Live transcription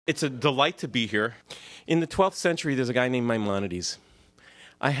It's a delight to be here. In the 12th century, there's a guy named Maimonides.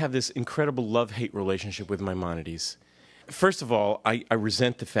 I have this incredible love-hate relationship with Maimonides. First of all, I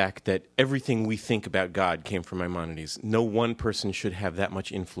resent the fact that everything we think about God came from Maimonides. No one person should have that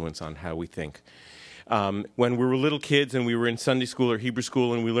much influence on how we think. When we were little kids and we were in Sunday school or Hebrew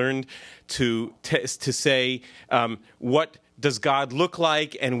school and we learned to say, what does God look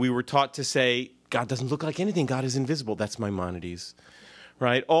like? And we were taught to say, God doesn't look like anything. God is invisible. That's Maimonides.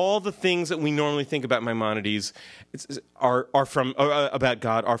 Right? All the things that we normally think about Maimonides about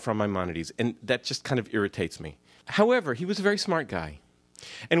God are from Maimonides. And that just kind of irritates me. However, he was a very smart guy.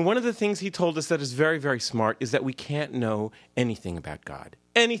 And one of the things he told us that is very, very smart is that we can't know anything about God.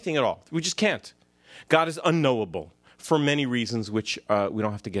 Anything at all. We just can't. God is unknowable for many reasons, which we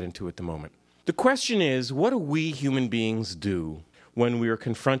don't have to get into at the moment. The question is, what do we human beings do when we are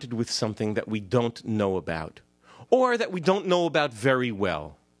confronted with something that we don't know about, or that we don't know about very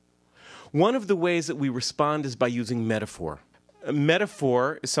well? One of the ways that we respond is by using metaphor. A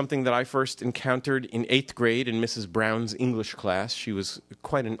metaphor is something that I first encountered in 8th grade in Mrs. Brown's English class. She was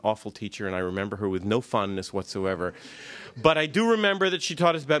quite an awful teacher, and I remember her with no fondness whatsoever. But I do remember that she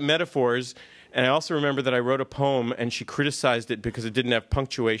taught us about metaphors, and I also remember that I wrote a poem, and she criticized it because it didn't have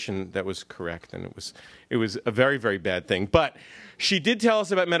punctuation that was correct, and it was a very, very bad thing. But she did tell us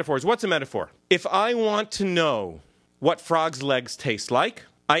about metaphors. What's a metaphor? If I want to know what frogs' legs taste like,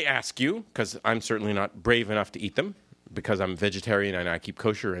 I ask you, because I'm certainly not brave enough to eat them, because I'm vegetarian and I keep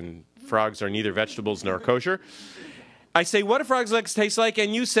kosher, and frogs are neither vegetables nor kosher. I say, what do frogs' legs taste like?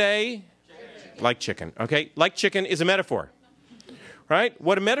 And you say, chicken. Like chicken. Okay? Like chicken is a metaphor. Right?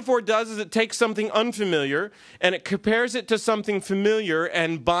 What a metaphor does is it takes something unfamiliar and it compares it to something familiar,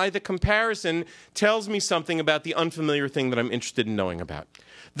 and by the comparison tells me something about the unfamiliar thing that I'm interested in knowing about.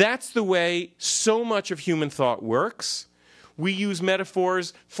 That's the way so much of human thought works. We use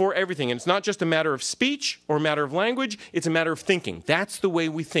metaphors for everything. And it's not just a matter of speech or a matter of language. It's a matter of thinking. That's the way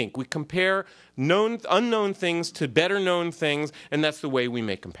we think. We compare unknown things to better known things, and that's the way we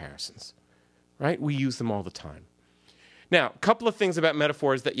make comparisons. Right? We use them all the time. Now, a couple of things about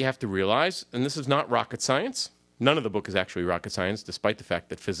metaphors that you have to realize, and this is not rocket science. None of the book is actually rocket science, despite the fact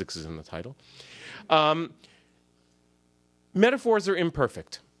that physics is in the title. Metaphors are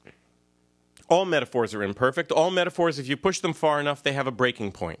imperfect. All metaphors are imperfect. All metaphors, if you push them far enough, they have a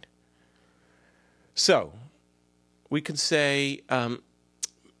breaking point. So, we could say,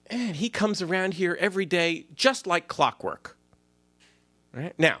 he comes around here every day just like clockwork.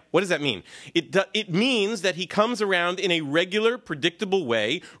 Right? Now, what does that mean? It means that he comes around in a regular, predictable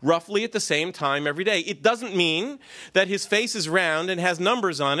way, roughly at the same time every day. It doesn't mean that his face is round and has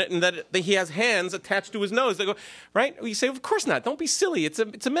numbers on it and that he has hands attached to his nose. They go, right? You say, of course not. Don't be silly. It's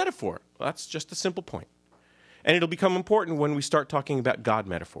a metaphor. Well, that's just a simple point. And it'll become important when we start talking about God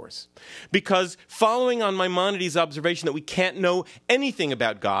metaphors. Because following on Maimonides' observation that we can't know anything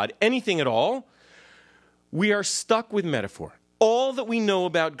about God, anything at all, we are stuck with metaphor. All that we know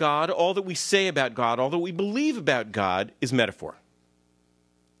about God, all that we say about God, all that we believe about God is metaphor.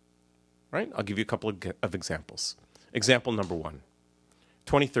 Right? I'll give you a couple of examples. Example number 1.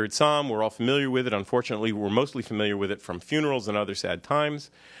 23rd Psalm, we're all familiar with it. Unfortunately, we're mostly familiar with it from funerals and other sad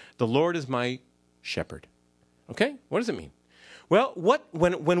times. The Lord is my shepherd. Okay? What does it mean? Well,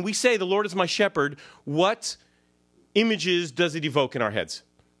 when we say the Lord is my shepherd, what images does it evoke in our heads?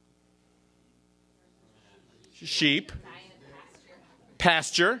 Sheep.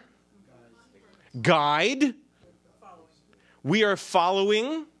 Pasture, guide, we are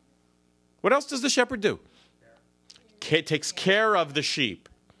following. What else does the shepherd do? Takes care of the sheep.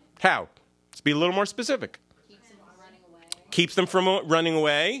 How? Let's be a little more specific. Keeps them from running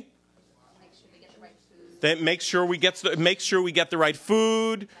away. That makes sure we get the right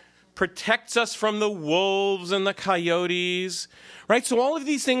food. Protects us from the wolves and the coyotes, right? So all of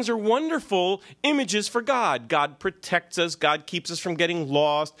these things are wonderful images for God. God protects us. God keeps us from getting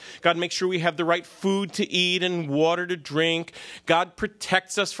lost. God makes sure we have the right food to eat and water to drink. God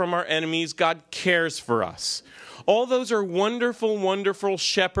protects us from our enemies. God cares for us. All those are wonderful, wonderful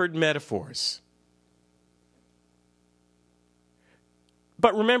shepherd metaphors.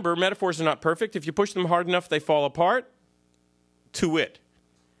 But remember, metaphors are not perfect. If you push them hard enough, they fall apart. To wit.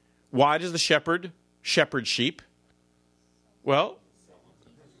 Why does the shepherd sheep? Well,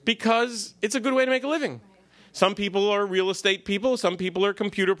 because it's a good way to make a living. Some people are real estate people. Some people are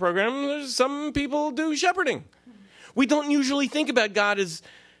computer programmers. Some people do shepherding. We don't usually think about God as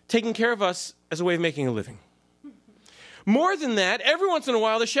taking care of us as a way of making a living. More than that, every once in a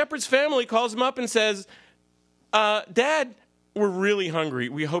while, the shepherd's family calls him up and says, Dad, we're really hungry.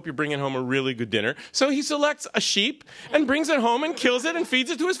 We hope you're bringing home a really good dinner. So he selects a sheep and brings it home and kills it and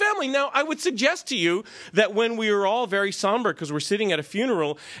feeds it to his family. Now, I would suggest to you that when we are all very somber because we're sitting at a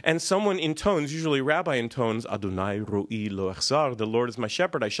funeral and someone intones, usually a rabbi intones, Adonai ro'i lo echzar, the Lord is my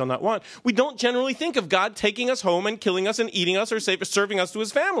shepherd, I shall not want. We don't generally think of God taking us home and killing us and eating us or serving us to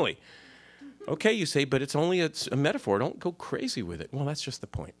his family. Okay, you say, but it's only a metaphor. Don't go crazy with it. Well, that's just the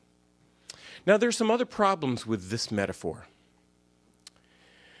point. Now, there's some other problems with this metaphor.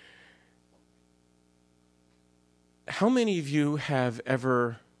 How many of you have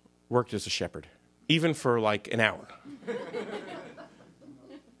ever worked as a shepherd, even for like an hour?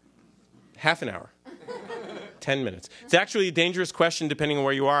 Half an hour. 10 minutes. It's actually a dangerous question depending on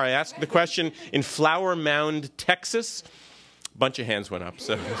where you are. I asked the question in Flower Mound, Texas. A bunch of hands went up.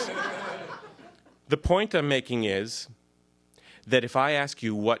 So the point I'm making is that if I ask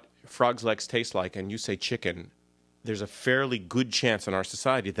you what frog's legs taste like and you say chicken, there's a fairly good chance in our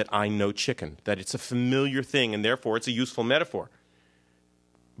society that I know chicken, that it's a familiar thing, and therefore it's a useful metaphor.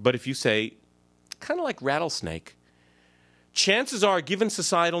 But if you say, kind of like rattlesnake, chances are, given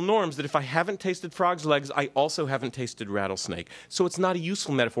societal norms, that if I haven't tasted frog's legs, I also haven't tasted rattlesnake. So it's not a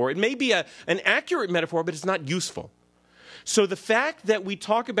useful metaphor. It may be an accurate metaphor, but it's not useful. So the fact that we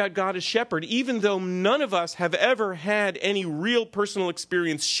talk about God as shepherd, even though none of us have ever had any real personal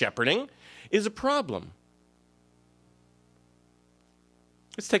experience shepherding, is a problem.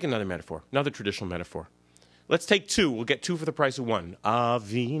 Let's take another metaphor, another traditional metaphor. Let's take two. We'll get two for the price of one.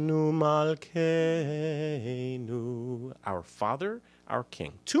 Avinu Malkeinu, our Father, our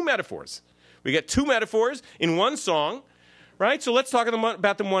King. Two metaphors. We get two metaphors in one song, right? So let's talk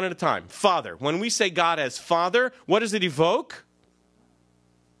about them one at a time. Father. When we say God as Father, what does it evoke?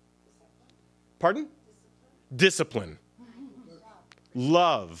 Pardon? Discipline.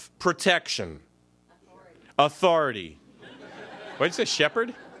 Love. Protection. Authority. What did you say,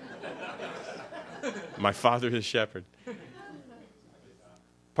 shepherd? My father is shepherd.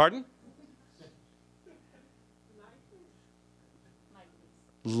 Pardon?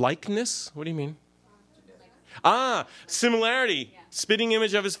 Likeness? What do you mean? Similarity. Spitting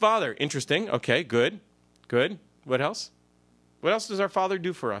image of his father. Interesting. Okay, good. Good. What else? What else does our Father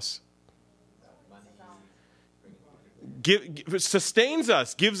do for us? Sustains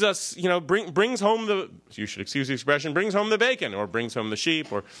us, gives us, brings home you should excuse the expression, brings home the bacon, or brings home the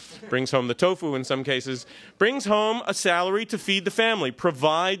sheep, or brings home the tofu in some cases, brings home a salary to feed the family,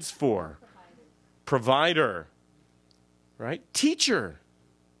 provides for, provider, right? Teacher,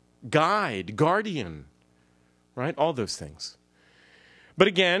 guide, guardian, right? All those things. But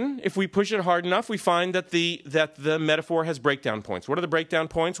again, if we push it hard enough, we find that the metaphor has breakdown points. What are the breakdown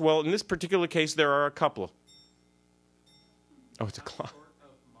points? Well, in this particular case, there are a couple. Oh, it's a clock.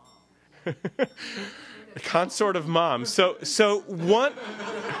 A consort of mom. So one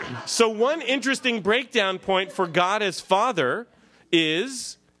interesting breakdown point for God as Father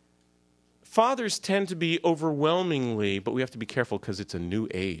is fathers tend to be overwhelmingly, but we have to be careful because it's a new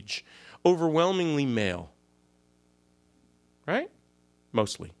age, overwhelmingly male. Right?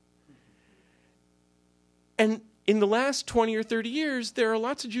 Mostly. And in the last 20 or 30 years, there are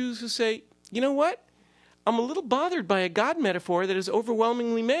lots of Jews who say, you know what? I'm a little bothered by a God metaphor that is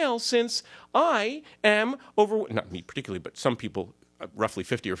overwhelmingly male since I am not me particularly, but some people, roughly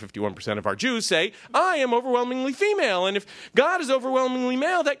 50 or 51% of our Jews say, I am overwhelmingly female. And if God is overwhelmingly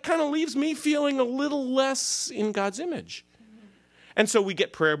male, that kind of leaves me feeling a little less in God's image. And so we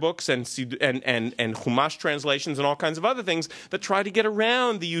get prayer books and Chumash translations and all kinds of other things that try to get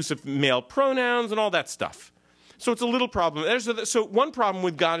around the use of male pronouns and all that stuff. So it's a little problem. So one problem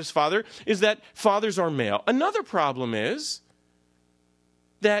with God as Father is that fathers are male. Another problem is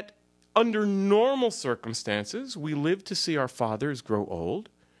that under normal circumstances, we live to see our fathers grow old,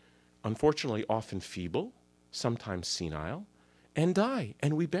 unfortunately often feeble, sometimes senile, and die,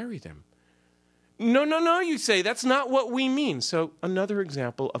 and we bury them. No, you say, that's not what we mean. So another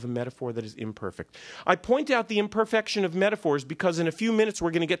example of a metaphor that is imperfect. I point out the imperfection of metaphors because in a few minutes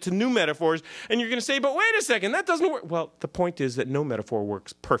we're going to get to new metaphors, and you're going to say, but wait a second, that doesn't work. Well, the point is that no metaphor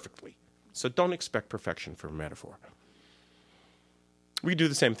works perfectly. So don't expect perfection for a metaphor. We do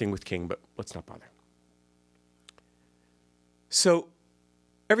the same thing with king, but let's not bother. So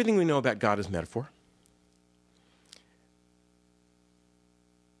everything we know about God is metaphor.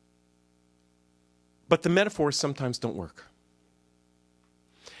 But the metaphors sometimes don't work.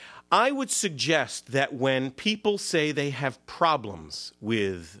 I would suggest that when people say they have problems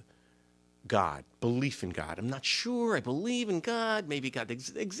with God, belief in God, I'm not sure, I believe in God, maybe God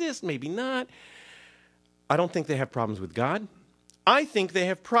exists, maybe not. I don't think they have problems with God. I think they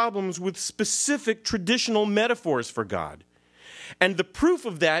have problems with specific traditional metaphors for God. And the proof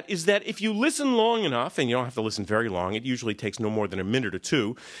of that is that if you listen long enough, and you don't have to listen very long, it usually takes no more than a minute or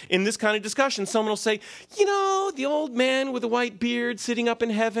two, in this kind of discussion, someone will say, you know, the old man with a white beard sitting up in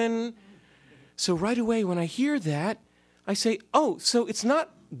heaven. So right away when I hear that, I say, oh, so it's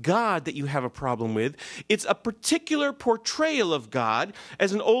not God that you have a problem with. It's a particular portrayal of God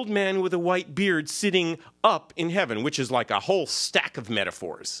as an old man with a white beard sitting up in heaven, which is like a whole stack of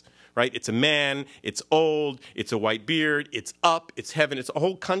metaphors, right? It's a man, it's old, it's a white beard, it's up, it's heaven. It's a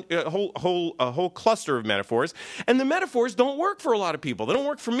whole cluster of metaphors. And the metaphors don't work for a lot of people. They don't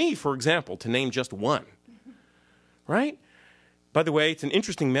work for me, for example, to name just one, right? By the way, it's an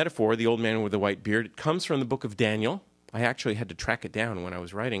interesting metaphor, the old man with the white beard. It comes from the book of Daniel. I actually had to track it down when I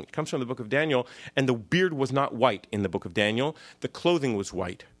was writing. It comes from the book of Daniel, and the beard was not white in the book of Daniel. The clothing was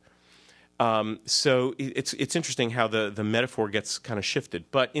white. So it's interesting how the metaphor gets kind of shifted.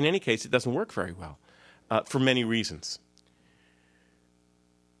 But in any case, it doesn't work very well for many reasons.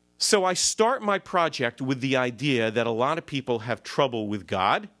 So I start my project with the idea that a lot of people have trouble with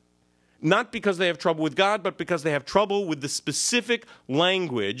God. Not because they have trouble with God, but because they have trouble with the specific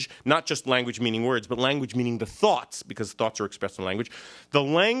language, not just language meaning words, but language meaning the thoughts, because thoughts are expressed in language, the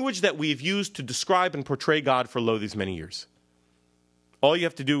language that we've used to describe and portray God for these many years. All you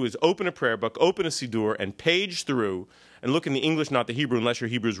have to do is open a prayer book, open a Siddur, and page through, and look in the English, not the Hebrew, unless your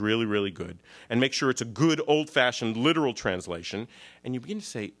Hebrew is really, really good, and make sure it's a good, old-fashioned, literal translation, and you begin to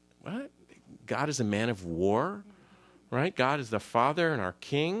say, what? God is a man of war? Right? God is the Father and our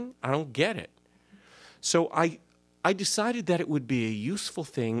King. I don't get it. So I decided that it would be a useful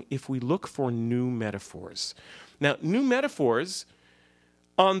thing if we look for new metaphors. Now, new metaphors,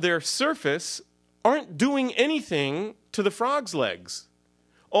 on their surface, aren't doing anything to the frog's legs.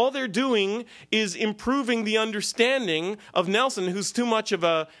 All they're doing is improving the understanding of Nelson, who's too much of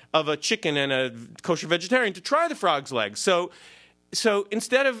a chicken and a kosher vegetarian to try the frog's legs. So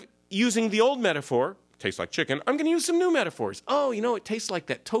instead of using the old metaphor, tastes like chicken, I'm going to use some new metaphors. Oh, you know, it tastes like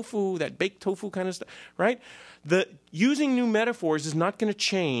that tofu, that baked tofu kind of stuff, right? Using new metaphors is not going to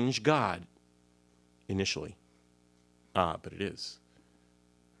change God initially. But it is,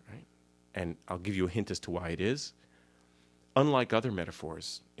 right? And I'll give you a hint as to why it is. Unlike other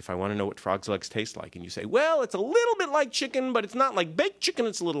metaphors, if I want to know what frog's legs taste like, and you say, well, it's a little bit like chicken, but it's not like baked chicken,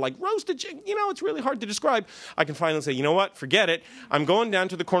 it's a little like roasted chicken, you know, it's really hard to describe. I can finally say, you know what, forget it. I'm going down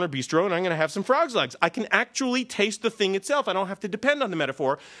to the corner bistro, and I'm going to have some frog's legs. I can actually taste the thing itself. I don't have to depend on the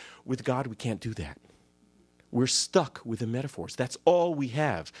metaphor. With God, we can't do that. We're stuck with the metaphors. That's all we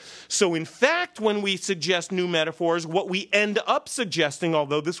have. So in fact, when we suggest new metaphors, what we end up suggesting,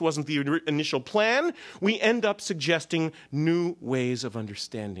 although this wasn't the initial plan, we end up suggesting new ways of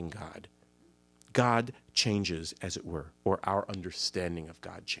understanding God. God changes, as it were, or our understanding of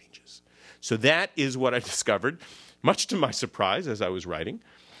God changes. So that is what I discovered, much to my surprise as I was writing.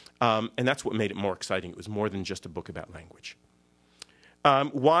 And that's what made it more exciting. It was more than just a book about language.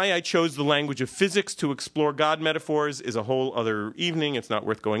 Why I chose the language of physics to explore God metaphors is a whole other evening. It's not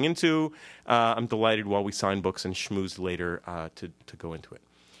worth going into. I'm delighted while we sign books and schmooze later to go into it.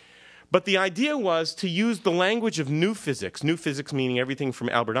 But the idea was to use the language of new physics meaning everything from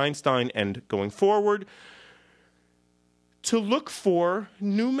Albert Einstein and going forward, to look for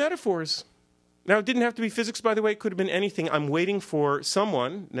new metaphors. Now, it didn't have to be physics, by the way. It could have been anything. I'm waiting for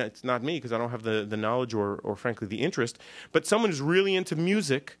someone, it's not me because I don't have the knowledge or frankly, the interest, but someone who's really into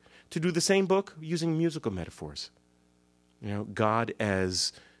music to do the same book using musical metaphors. You know, God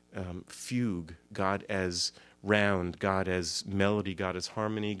as fugue, God as round, God as melody, God as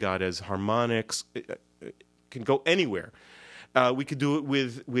harmony, God as harmonics. It can go anywhere. We could do it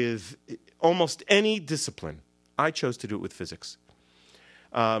with almost any discipline. I chose to do it with physics.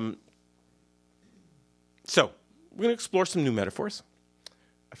 So, we're going to explore some new metaphors.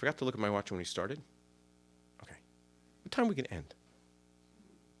 I forgot to look at my watch when we started. Okay. What time are we going to end?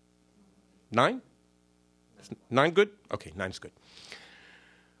 9? Is 9 good? Okay, 9 is good.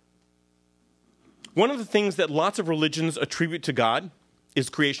 One of the things that lots of religions attribute to God is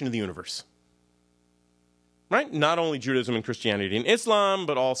creation of the universe. Right? Not only Judaism and Christianity and Islam,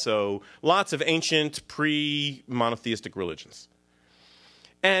 but also lots of ancient pre-monotheistic religions.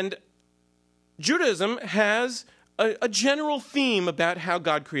 And Judaism has a general theme about how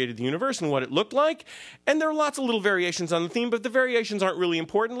God created the universe and what it looked like, and there are lots of little variations on the theme, but the variations aren't really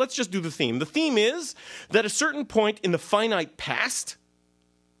important. Let's just do the theme. The theme is that at a certain point in the finite past,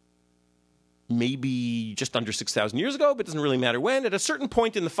 maybe just under 6,000 years ago, but it doesn't really matter when, at a certain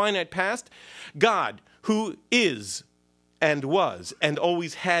point in the finite past, God, who is and was and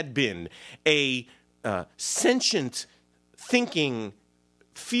always had been a sentient, thinking,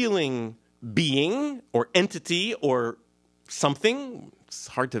 feeling being or entity or something. It's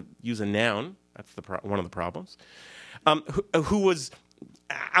hard to use a noun. That's one of the problems. Who was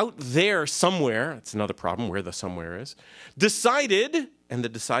out there somewhere, that's another problem, where the somewhere is, decided, and the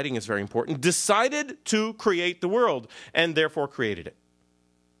deciding is very important, decided to create the world, and therefore created it.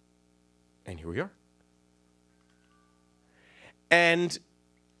 And here we are. And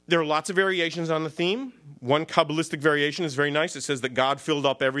there are lots of variations on the theme. One Kabbalistic variation is very nice. It says that God filled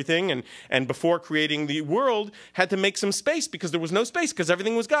up everything and before creating the world had to make some space because there was no space because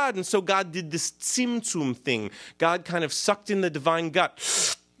everything was God. And so God did this tzimtzum thing. God kind of sucked in the divine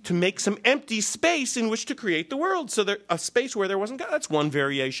gut to make some empty space in which to create the world. So a space where there wasn't God. That's one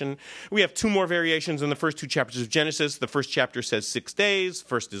variation. We have two more variations in the first two chapters of Genesis. The first chapter says 6 days.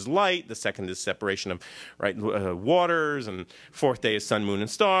 First is light. The second is separation of waters. And fourth day is sun, moon,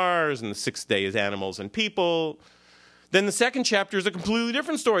 and stars. And the sixth day is animals and people. Then the second chapter is a completely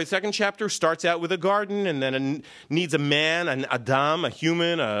different story. The second chapter starts out with a garden and then needs a man, an Adam, a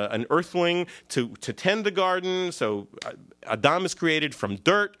human, an earthling to tend the garden. So Adam is created from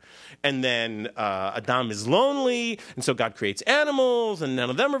dirt. And then Adam is lonely. And so God creates animals. And none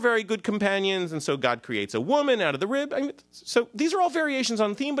of them are very good companions. And so God creates a woman out of the rib. So these are all variations on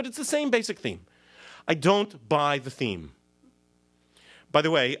the theme, but it's the same basic theme. I don't buy the theme. By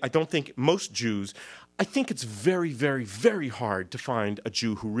the way, I don't think most Jews... I think it's very, very, very hard to find a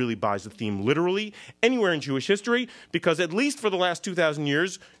Jew who really buys the theme literally anywhere in Jewish history, because at least for the last 2,000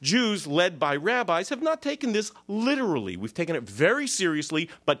 years, Jews led by rabbis have not taken this literally. We've taken it very seriously,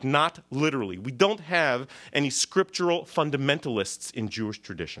 but not literally. We don't have any scriptural fundamentalists in Jewish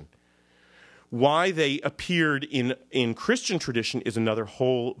tradition. Why they appeared in Christian tradition is another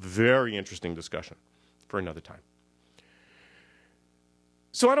whole very interesting discussion for another time.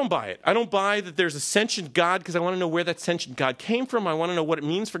 So I don't buy it. I don't buy that there's a sentient God because I want to know where that sentient God came from. I want to know what it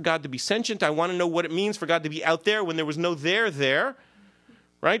means for God to be sentient. I want to know what it means for God to be out there when there was no there.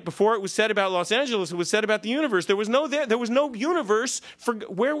 Right? Before it was said about Los Angeles, it was said about the universe. There was no there. There was no universe for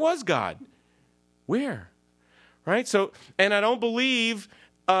where was God? Where? Right? So, and I don't believe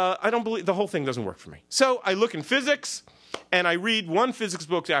the whole thing doesn't work for me. So I look in physics. And I read one physics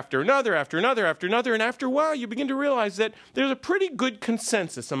book after another, and after a while you begin to realize that there's a pretty good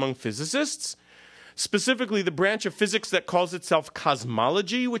consensus among physicists, specifically the branch of physics that calls itself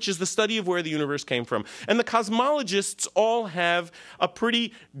cosmology, which is the study of where the universe came from. And the cosmologists all have a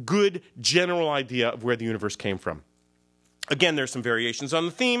pretty good general idea of where the universe came from. Again, there's some variations on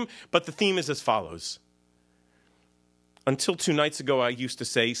the theme, but the theme is as follows. Until 2 nights ago, I used to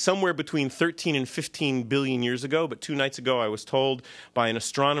say somewhere between 13 and 15 billion years ago, but 2 nights ago I was told by an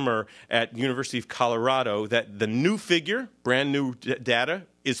astronomer at University of Colorado that the new figure, brand new data,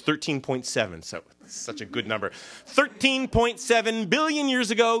 is 13.7. So it's such a good number. 13.7 billion years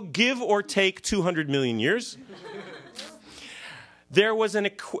ago, give or take 200 million years. There was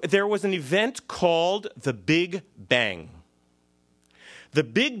an event called the Big Bang. The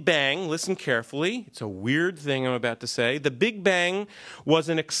Big Bang, listen carefully, it's a weird thing I'm about to say. The Big Bang was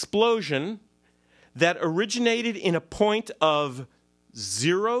an explosion that originated in a point of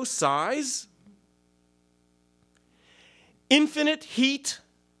zero size, infinite heat,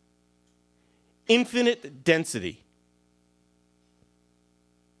 infinite density.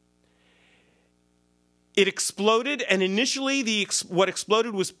 It exploded, and initially what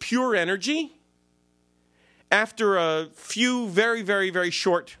exploded was pure energy. After a few very, very, very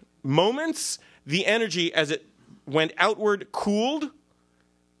short moments, the energy as it went outward cooled,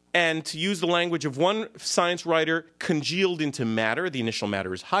 and to use the language of one science writer, congealed into matter. The initial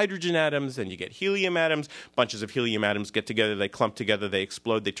matter is hydrogen atoms, and you get helium atoms. Bunches of helium atoms get together, they clump together, they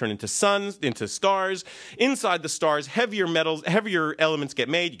explode, they turn into suns, into stars. Inside the stars, heavier elements get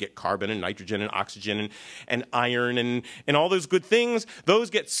made. You get carbon and nitrogen and oxygen and iron and all those good things. Those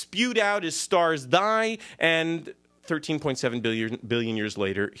get spewed out as stars die, and 13.7 billion years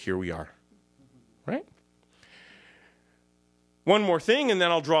later, here we are. Right? One more thing, and then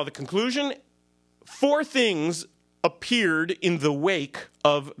I'll draw the conclusion. 4 things appeared in the wake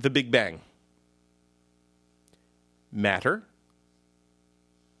of the Big Bang. Matter,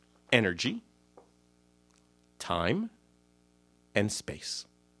 energy, time, and space.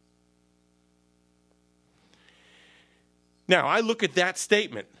 Now, I look at that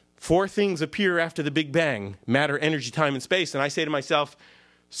statement, 4 things appear after the Big Bang, matter, energy, time, and space, and I say to myself,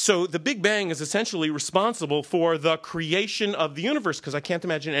 so the Big Bang is essentially responsible for the creation of the universe, because I can't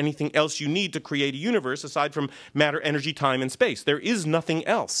imagine anything else you need to create a universe aside from matter, energy, time, and space. There is nothing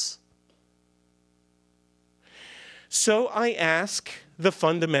else. So I ask the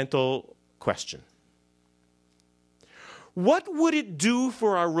fundamental question. What would it do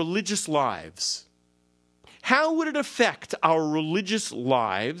for our religious lives How would it affect our religious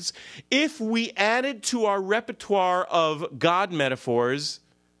lives if we added to our repertoire of God metaphors,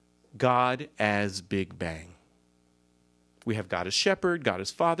 God as Big Bang? We have God as shepherd, God as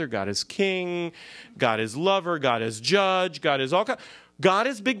father, God as king, God as lover, God as judge, God as all kinds. God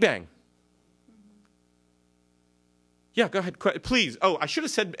is Big Bang. Yeah, go ahead, please. Oh, I should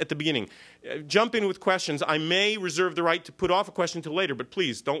have said at the beginning, jump in with questions. I may reserve the right to put off a question until later, but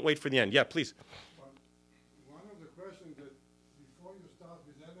please, don't wait for the end. Yeah, please. One of the questions that before you start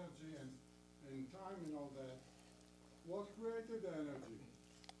with energy and time and all that, what created the energy?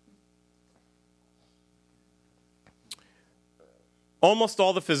 Almost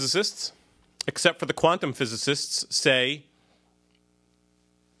all the physicists, except for the quantum physicists, say,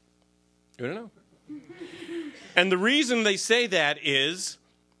 I don't know. And the reason they say that is,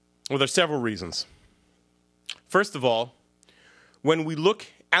 well, there's several reasons. First of all, when we look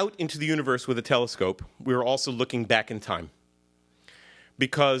out into the universe with a telescope, we're also looking back in time.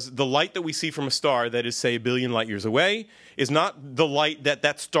 Because the light that we see from a star that is, say, 1 billion light years away is not the light that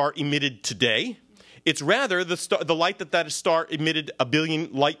that star emitted today. It's rather the light that that star emitted a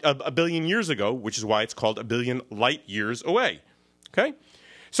billion years ago, which is why it's called 1 billion light years away. Okay?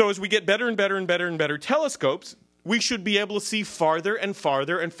 So as we get better and better and better and better telescopes, we should be able to see farther and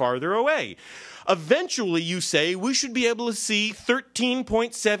farther and farther away. Eventually, you say, we should be able to see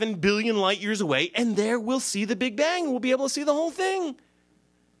 13.7 billion light years away, and there we'll see the Big Bang. We'll be able to see the whole thing.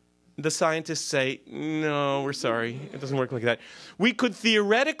 The scientists say, no, we're sorry. It doesn't work like that. We could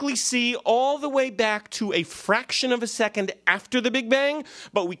theoretically see all the way back to a fraction of a second after the Big Bang,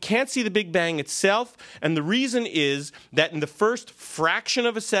 but we can't see the Big Bang itself. And the reason is that in the first fraction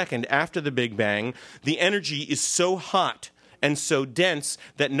of a second after the Big Bang, the energy is so hot and so dense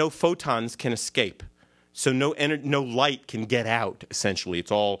that no photons can escape. So no light can get out, essentially.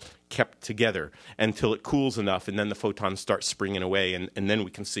 It's all kept together until it cools enough, and then the photons start springing away, and then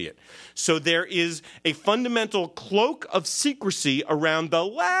we can see it. So there is a fundamental cloak of secrecy around the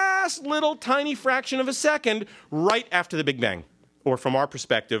last little tiny fraction of a second right after the Big Bang. Or from our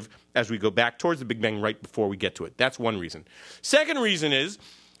perspective, as we go back towards the Big Bang right before we get to it. That's one reason. Second reason is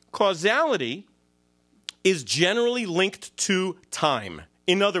causality is generally linked to time.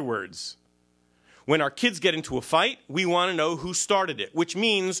 In other words, when our kids get into a fight, we want to know who started it, which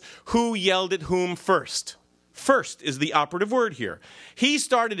means who yelled at whom first. First is the operative word here. He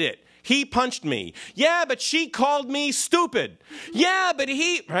started it. He punched me. Yeah, but she called me stupid. Yeah, but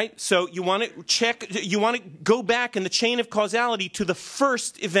he, right? So you want to check, you want to go back in the chain of causality to the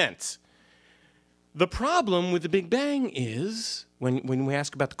first event. The problem with the Big Bang is, when we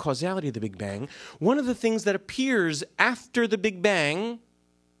ask about the causality of the Big Bang, one of the things that appears after the Big Bang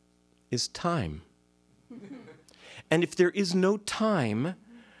is time. And if there is no time,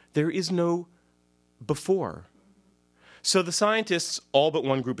 there is no before. So the scientists, all but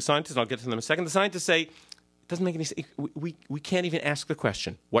one group of scientists, and I'll get to them in a second, the scientists say, it doesn't make any sense. We can't even ask the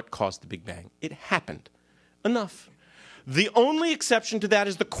question, what caused the Big Bang? It happened. Enough. The only exception to that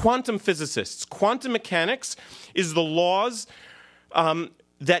is the quantum physicists. Quantum mechanics is the laws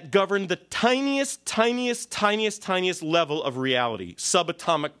that govern the tiniest level of reality.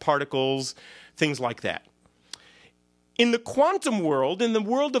 Subatomic particles, things like that. In the quantum world, in the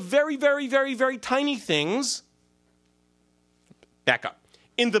world of very, very, very, very tiny things, back up.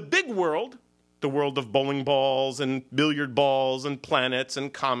 In the big world, the world of bowling balls and billiard balls and planets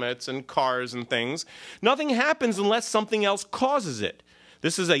and comets and cars and things, nothing happens unless something else causes it.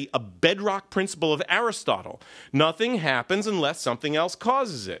 This is a bedrock principle of Aristotle. Nothing happens unless something else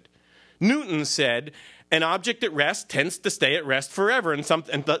causes it. Newton said, an object at rest tends to stay at rest forever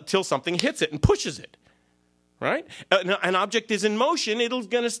until something hits it and pushes it. Right? An object is in motion, it's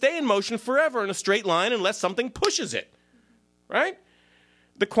going to stay in motion forever in a straight line unless something pushes it. Right?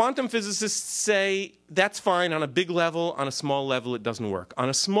 The quantum physicists say that's fine on a big level, on a small level it doesn't work. On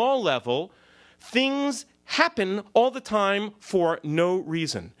a small level, things happen all the time for no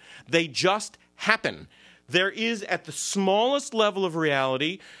reason. They just happen. There is, at the smallest level of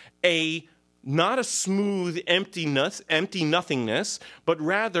reality, not a smooth empty nothingness, but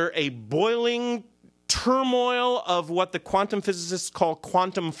rather a boiling turmoil of what the quantum physicists call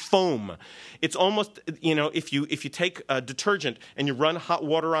quantum foam. It's almost, if you take a detergent and you run hot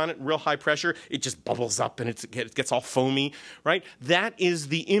water on it, real high pressure, it just bubbles up and it gets all foamy, right? That is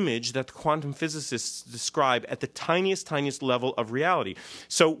the image that the quantum physicists describe at the tiniest level of reality.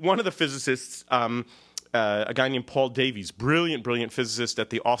 So one of the physicists, a guy named Paul Davies, brilliant physicist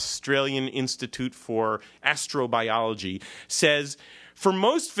at the Australian Institute for Astrobiology, says, For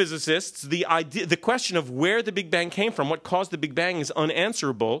most physicists, the question of where the Big Bang came from, what caused the Big Bang, is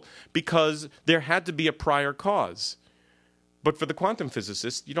unanswerable because there had to be a prior cause. But for the quantum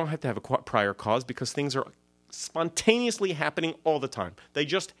physicists, you don't have to have a prior cause because things are spontaneously happening all the time. They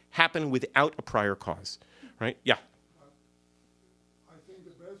just happen without a prior cause, right? Yeah. I think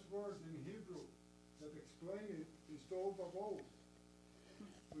the best word in Hebrew that explain it is tohu vavohu.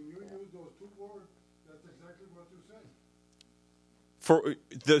 When you use those two words, that's exactly what you say. For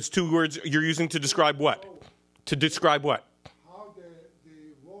those two words you're using to describe what? To describe what? How the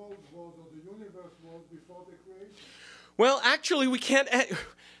world was or the universe was before the creation. Well, actually, we can't.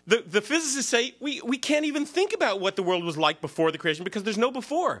 The physicists say we can't even think about what the world was like before the creation because there's no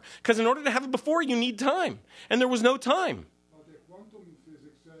before. Because in order to have a before, you need time. And there was no time. But the quantum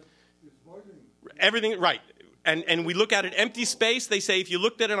physics said it's boiling. Everything, right. And we look at it empty space. They say if you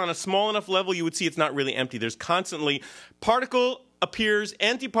looked at it on a small enough level, you would see it's not really empty. There's constantly particle appears,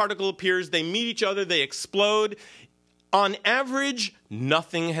 antiparticle appears, they meet each other, they explode. On average,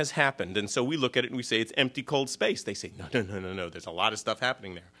 nothing has happened. And so we look at it and we say it's empty, cold space. They say, no, there's a lot of stuff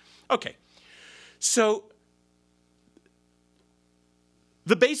happening there. Okay. So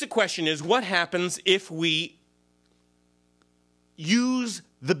the basic question is, what happens if we use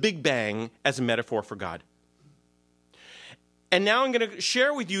the Big Bang as a metaphor for God? And now I'm going to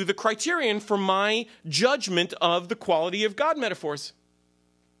share with you the criterion for my judgment of the quality of God metaphors.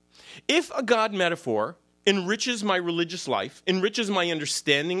 If a God metaphor enriches my religious life, enriches my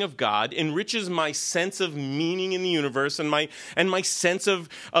understanding of God, enriches my sense of meaning in the universe and my sense of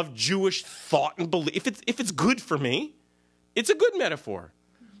Jewish thought and belief, if it's good for me, it's a good metaphor.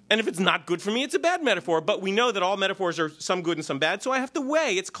 And if it's not good for me, it's a bad metaphor. But we know that all metaphors are some good and some bad, so I have to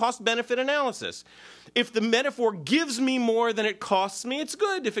weigh its cost-benefit analysis. If the metaphor gives me more than it costs me, it's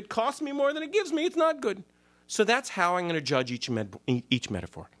good. If it costs me more than it gives me, it's not good. So that's how I'm going to judge each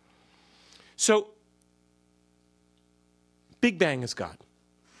metaphor. So, Big Bang is God.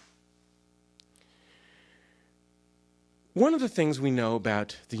 One of the things we know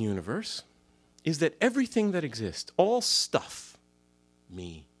about the universe is that everything that exists, all stuff,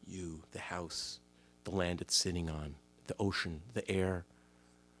 me, you, the house, the land it's sitting on, the ocean, the air,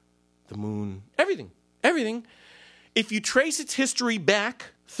 the moon, everything, if you trace its history back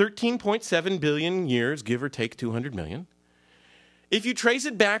 13.7 billion years, give or take 200 million, if you trace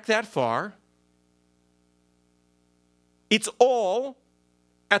it back that far, it's all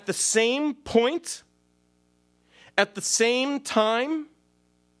at the same point, at the same time,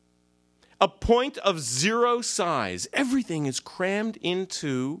 a point of zero size. Everything is crammed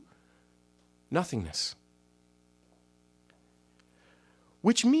into nothingness.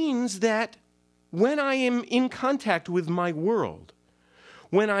 Which means that when I am in contact with my world,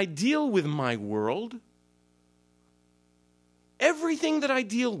 when I deal with my world, everything that I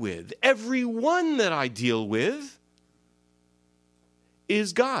deal with, everyone that I deal with,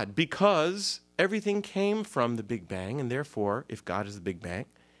 is God, because everything came from the Big Bang, and therefore, if God is the Big Bang,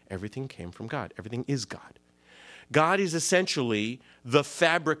 everything came from God. Everything is God. God is essentially the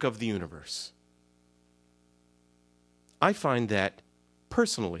fabric of the universe. I find that,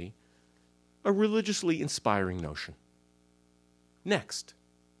 personally, a religiously inspiring notion. Next.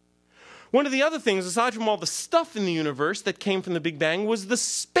 One of the other things, aside from all the stuff in the universe that came from the Big Bang, was the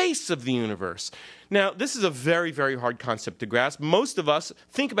space of the universe. Now, this is a very, very hard concept to grasp. Most of us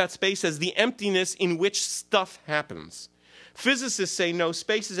think about space as the emptiness in which stuff happens. Physicists say, no,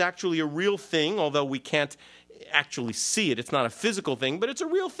 space is actually a real thing, although we can't actually see it. It's not a physical thing, but it's a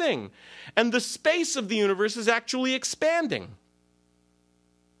real thing. And the space of the universe is actually expanding.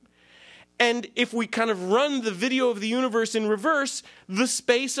 And if we kind of run the video of the universe in reverse, the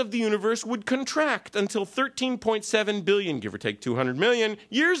space of the universe would contract until 13.7 billion, give or take 200 million,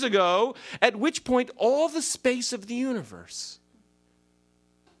 years ago, at which point all the space of the universe,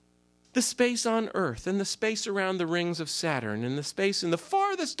 the space on Earth and the space around the rings of Saturn and the space in the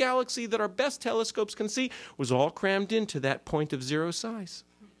farthest galaxy that our best telescopes can see, was all crammed into that point of zero size.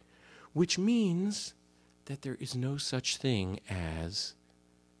 Which means that there is no such thing as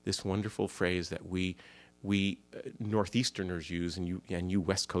this wonderful phrase that we Northeasterners use, and you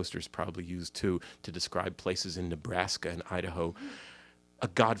West Coasters probably use too, to describe places in Nebraska and Idaho, a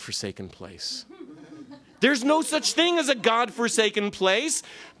God-forsaken place. There's no such thing as a God-forsaken place,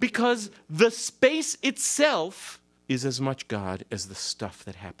 because the space itself is as much God as the stuff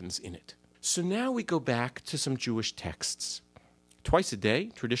that happens in it. So now we go back to some Jewish texts. Twice a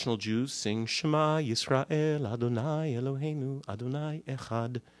day, traditional Jews sing Shema Yisrael Adonai Eloheinu Adonai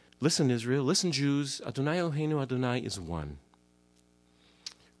Echad. Listen, Israel, listen, Jews, Adonai Eloheinu Adonai is one.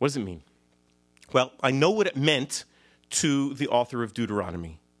 What does it mean? Well, I know what it meant to the author of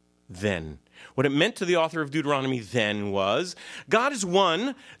Deuteronomy then. What it meant to the author of Deuteronomy then was, God is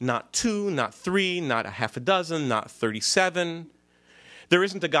one, not two, not three, not a half a dozen, not 37. There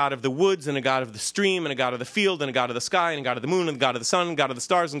isn't a God of the woods and a God of the stream and a God of the field and a God of the sky and a God of the moon and a God of the sun and a God of the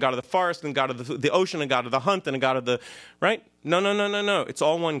stars and a God of the forest and a God of the ocean and a God of the hunt and a God of the... Right? No. It's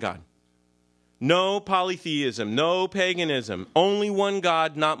all one God. No polytheism, no paganism. Only one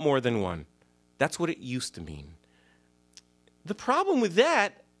God, not more than one. That's what it used to mean. The problem with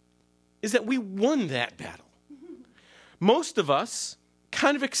that is that we won that battle. Most of us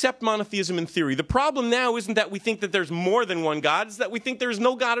kind of accept monotheism in theory. The problem now isn't that we think that there's more than one God, it's that we think there's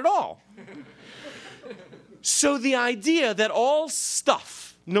no God at all. So the idea that all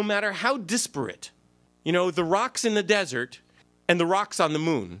stuff, no matter how disparate, the rocks in the desert and the rocks on the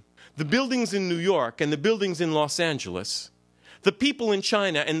moon, the buildings in New York and the buildings in Los Angeles, the people in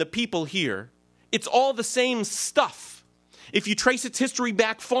China and the people here, it's all the same stuff. If you trace its history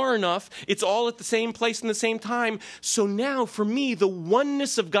back far enough, it's all at the same place in the same time. So now, for me, the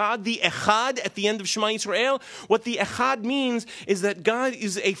oneness of God, the Echad at the end of Shema Yisrael, what the Echad means is that God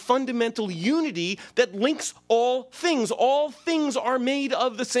is a fundamental unity that links all things. All things are made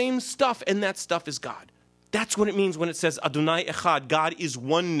of the same stuff, and that stuff is God. That's what it means when it says Adonai Echad. God is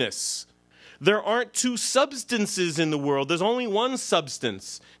oneness. There aren't two substances in the world. There's only one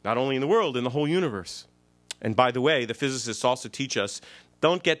substance, not only in the world, in the whole universe. And by the way, the physicists also teach us,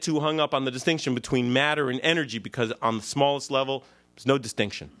 don't get too hung up on the distinction between matter and energy, because on the smallest level, there's no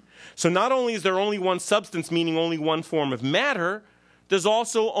distinction. So not only is there only one substance, meaning only one form of matter, there's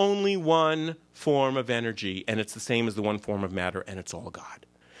also only one form of energy, and it's the same as the one form of matter, and it's all God.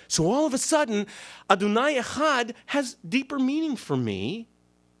 So all of a sudden, Adonai Echad has deeper meaning for me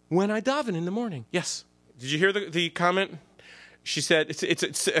when I daven in the morning. Yes? Did you hear the comment? She said,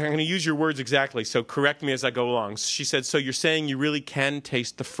 I'm going to use your words exactly, so correct me as I go along. She said, so you're saying you really can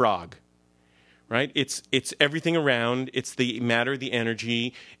taste the frog, right? It's everything around. It's the matter, the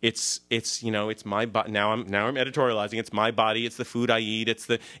energy. It's my body. Now I'm editorializing. It's my body. It's the food I eat.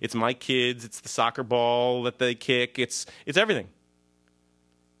 It's my kids. It's the soccer ball that they kick. It's everything,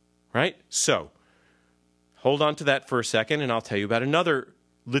 right? So hold on to that for a second, and I'll tell you about another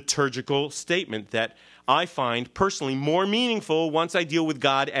liturgical statement that I find personally more meaningful once I deal with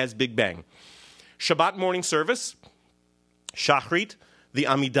God as Big Bang. Shabbat morning service, Shachrit, the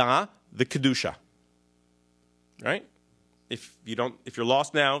Amidah, the Kedusha. Right? If you're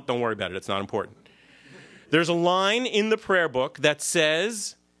lost now, don't worry about it. It's not important. There's a line in the prayer book that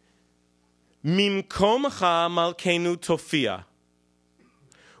says, Mimkomcha malkeinu tofia,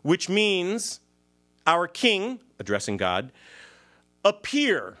 which means our King, addressing God,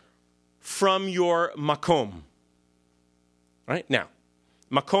 appear from your makom. Right? Now,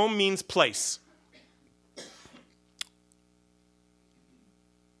 makom means place.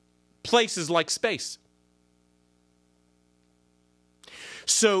 Place is like space.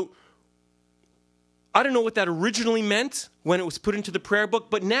 So, I don't know what that originally meant when it was put into the prayer book,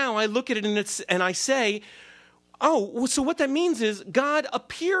 but now I look at it and I say, oh, so what that means is, God,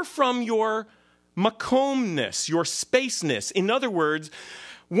 appear from your makomness, your spaceness. In other words,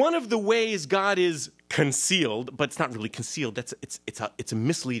 one of the ways God is concealed, but it's not really concealed. It's a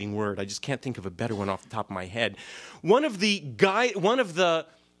misleading word. I just can't think of a better one off the top of my head. One of the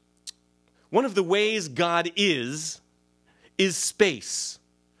ways God is space.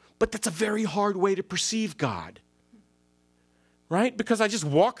 But that's a very hard way to perceive God. Right? Because I just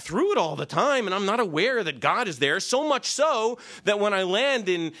walk through it all the time and I'm not aware that God is there. So much so that when I land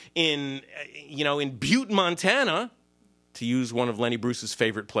in Butte, Montana, to use one of Lenny Bruce's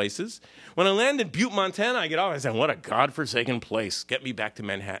favorite places, when I land in Butte, Montana, I get off and I say, what a godforsaken place. Get me back to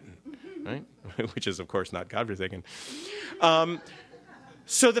Manhattan. Right? Which is, of course, not godforsaken.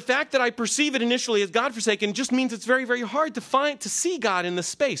 So the fact that I perceive it initially as godforsaken just means it's very, very hard to see God in the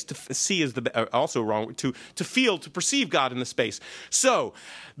space. To see is also wrong. To feel, to perceive God in the space. So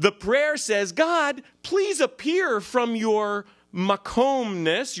the prayer says, God, please appear from your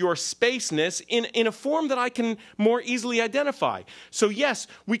makomness, your spaceness, in a form that I can more easily identify. So yes,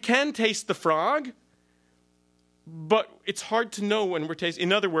 we can taste the frog, but it's hard to know when we're tasting.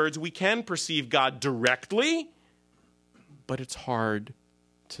 In other words, we can perceive God directly, but it's hard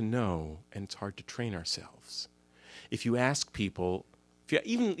to know, and it's hard to train ourselves. If you ask people,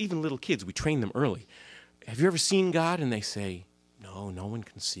 even little kids, we train them early. Have you ever seen God? And they say, no one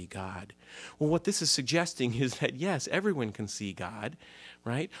can see God. Well, what this is suggesting is that, yes, everyone can see God,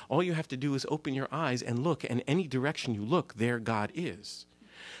 right? All you have to do is open your eyes and look, and any direction you look, there God is.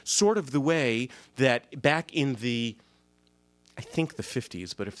 Sort of the way that back in the I think the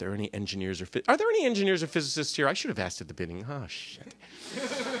 50s, but if there are any engineers or... Are there any engineers or physicists here? I should have asked at the beginning. Oh, shit.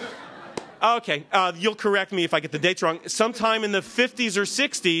 Okay, you'll correct me if I get the dates wrong. Sometime in the 50s or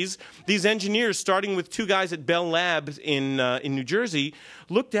 60s, these engineers, starting with two guys at Bell Labs in New Jersey,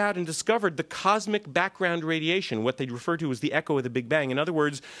 looked out and discovered the cosmic background radiation, what they refer to as the echo of the Big Bang. In other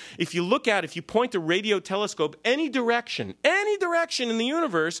words, if you point a radio telescope any direction in the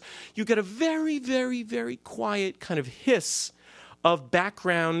universe, you get a very, very, very quiet kind of hiss of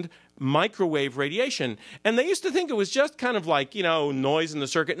background microwave radiation. And they used to think it was just kind of like, noise in the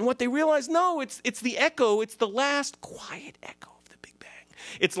circuit. And what they realized, no, it's the echo. It's the last quiet echo of the Big Bang.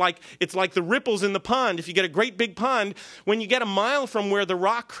 It's like the ripples in the pond. If you get a great big pond, when you get a mile from where the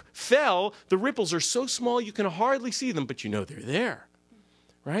rock fell, the ripples are so small you can hardly see them, but you know they're there.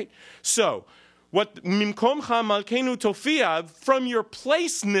 Right? So, what Mimkomcha Malkeinu Tofia, from your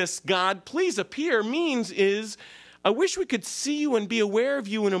placeness, God, please appear, means is, I wish we could see you and be aware of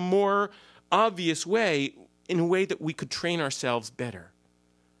you in a more obvious way, in a way that we could train ourselves better.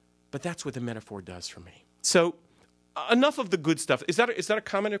 But that's what the metaphor does for me. So, enough of the good stuff. Is that a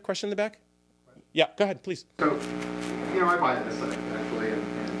comment or question in the back? Yeah, go ahead, please. So, I buy this actually, and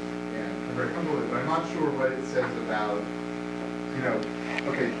I'm very comfortable with it, but I'm not sure what it says about,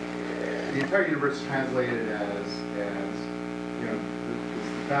 okay, the entire universe is translated as the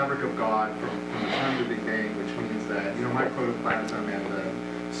fabric of God from the time of the Big Bang, which means that, microtoplasm and the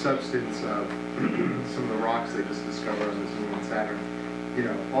substance of some of the rocks they just discovered on this moon and Saturn,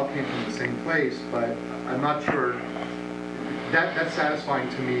 all came from the same place, but I'm not sure that's satisfying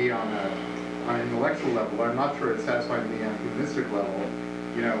to me on an intellectual level, but I'm not sure it's satisfying to me on a humanistic level.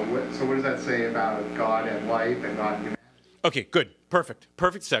 So what does that say about God and life and God and humanity? Okay, good. Perfect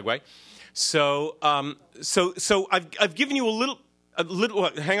segue. So I've given you a little,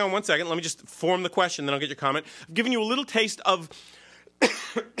 hang on one second. Let me just form the question, then I'll get your comment. I've given you a little taste of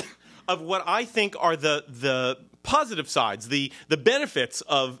of what I think are the positive sides, the benefits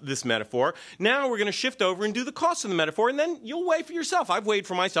of this metaphor. Now we're going to shift over and do the cost of the metaphor, and then you'll weigh for yourself. I've weighed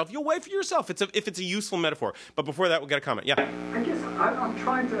for myself. You'll weigh for yourself if it's a useful metaphor. But before that, we'll get a comment. Yeah? I guess I'm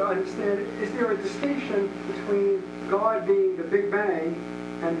trying to understand, is there a distinction between God being the Big Bang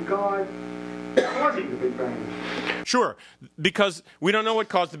and God causing the Big Bang? Sure, because we don't know what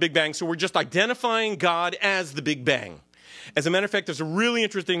caused the Big Bang, so we're just identifying God as the Big Bang. As a matter of fact, there's a really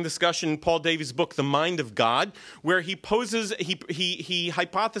interesting discussion in Paul Davies' book, The Mind of God, where he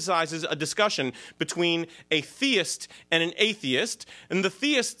hypothesizes a discussion between a theist and an atheist. And the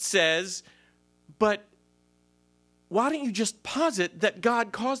theist says, but why don't you just posit that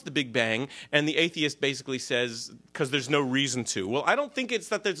God caused the Big Bang? And the atheist basically says, because there's no reason to. Well, I don't think it's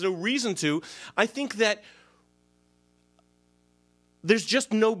that there's no reason to. I think that there's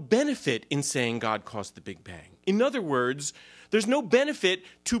just no benefit in saying God caused the Big Bang. In other words, there's no benefit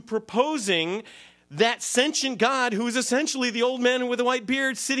to proposing that sentient God who is essentially the old man with a white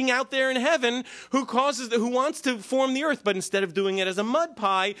beard sitting out there in heaven who wants to form the earth, but instead of doing it as a mud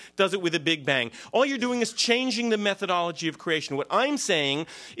pie, does it with a Big Bang. All you're doing is changing the methodology of creation. What I'm saying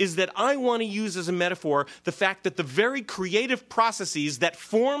is that I want to use as a metaphor the fact that the very creative processes that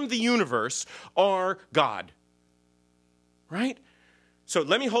form the universe are God. Right? So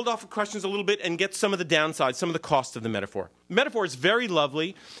let me hold off for questions a little bit and get some of the downsides, some of the cost of the metaphor. The metaphor is very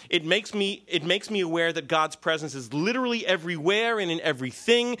lovely. It makes me aware that God's presence is literally everywhere and in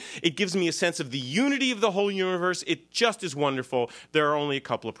everything. It gives me a sense of the unity of the whole universe. It just is wonderful. There are only a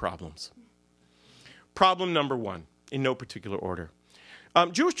couple of problems. Problem number one, in no particular order.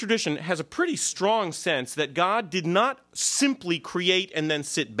 Jewish tradition has a pretty strong sense that God did not simply create and then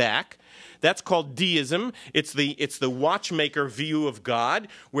sit back. That's called deism. It's the watchmaker view of God,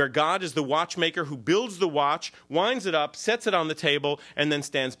 where God is the watchmaker who builds the watch, winds it up, sets it on the table, and then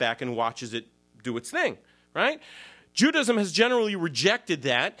stands back and watches it do its thing, right? Judaism has generally rejected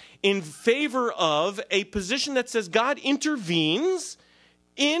that in favor of a position that says God intervenes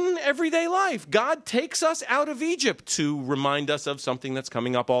in everyday life. God takes us out of Egypt to remind us of something that's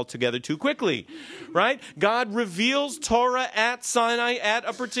coming up altogether too quickly, right? God reveals Torah at Sinai at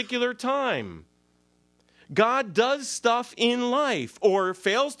a particular time. God does stuff in life, or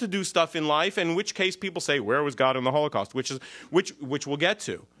fails to do stuff in life, in which case people say, where was God in the Holocaust? Which we'll get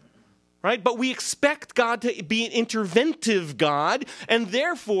to. Right? But we expect God to be an interventive God, and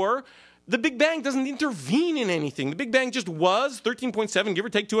therefore the Big Bang doesn't intervene in anything. The Big Bang just was 13.7, give or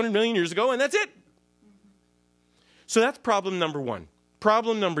take 200 million years ago, and that's it. So that's problem number one.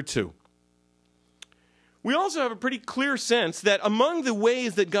 Problem number two. We also have a pretty clear sense that among the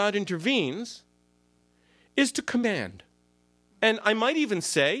ways that God intervenes is to command. And I might even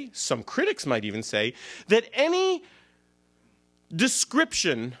say, some critics might even say, that any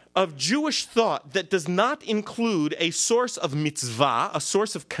description of Jewish thought that does not include a source of mitzvah, a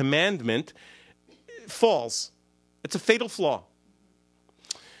source of commandment, falls. It's a fatal flaw.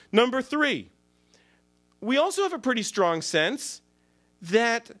 Number 3, we also have a pretty strong sense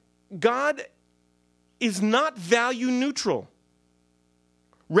that God is not value neutral.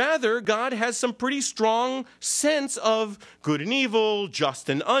 Rather, God has some pretty strong sense of good and evil, just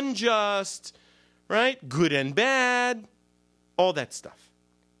and unjust, right? Good and bad, all that stuff.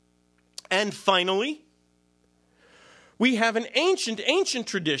 And finally, we have an ancient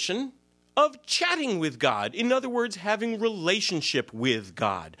tradition of chatting with God. In other words, having relationship with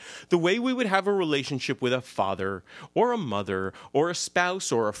God. The way we would have a relationship with a father or a mother or a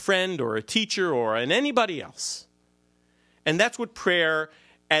spouse or a friend or a teacher or anybody else. And that's what prayer,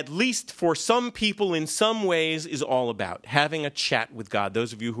 at least for some people in some ways, is all about. Having a chat with God.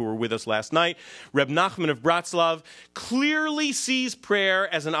 Those of you who were with us last night, Reb Nachman of Bratslav clearly sees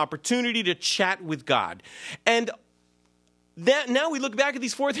prayer as an opportunity to chat with God. And that, now we look back at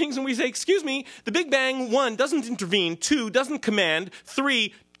these 4 things and we say, excuse me, the Big Bang, 1, doesn't intervene, 2, doesn't command,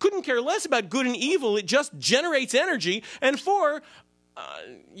 3, couldn't care less about good and evil, it just generates energy, and 4,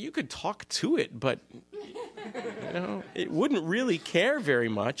 you could talk to it, but it wouldn't really care very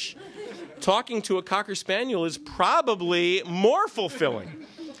much. Talking to a Cocker Spaniel is probably more fulfilling.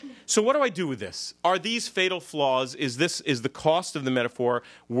 So what do I do with this? Are these fatal flaws, is the cost of the metaphor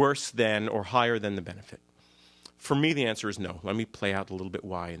worse than or higher than the benefit? For me, the answer is no. Let me play out a little bit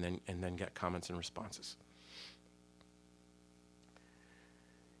why and then get comments and responses.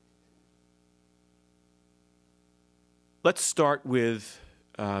 Let's start with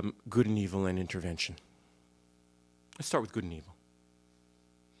good and evil and intervention. Let's start with good and evil.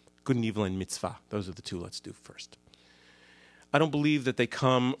 Good and evil and mitzvah. Those are the 2 let's do first. I don't believe that they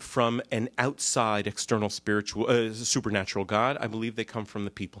come from an outside external spiritual, supernatural God. I believe they come from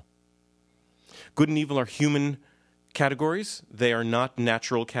the people. Good and evil are human categories. They are not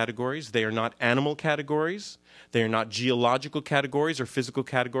natural categories. They are not animal categories. They are not geological categories or physical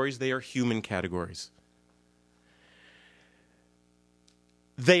categories. They are human categories.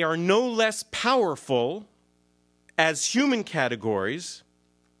 They are no less powerful as human categories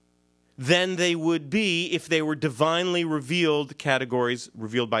than they would be if they were divinely revealed categories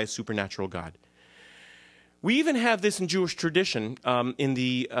revealed by a supernatural God. We even have this in Jewish tradition. In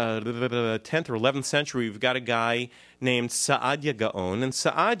the 10th or 11th century, we've got a guy named Saadia Gaon. And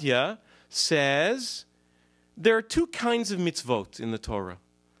Saadia says there are 2 kinds of mitzvot in the Torah.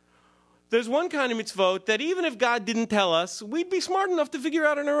 There's one kind of mitzvot that even if God didn't tell us, we'd be smart enough to figure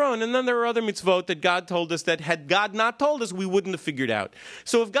out on our own. And then there are other mitzvot that God told us that had God not told us, we wouldn't have figured out.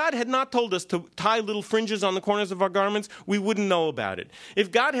 So if God had not told us to tie little fringes on the corners of our garments, we wouldn't know about it.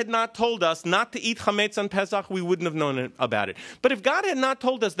 If God had not told us not to eat chametz on Pesach, we wouldn't have known about it. But if God had not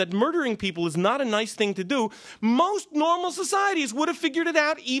told us that murdering people is not a nice thing to do, most normal societies would have figured it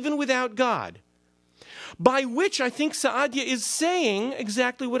out even without God. By which I think Saadia is saying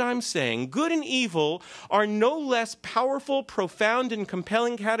exactly what I'm saying. Good and evil are no less powerful, profound, and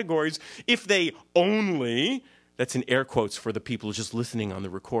compelling categories if they only, that's in air quotes for the people just listening on the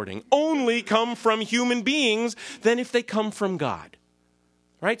recording, only come from human beings than if they come from God.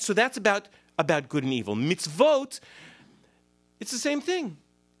 Right? So that's about good and evil. Mitzvot, it's the same thing.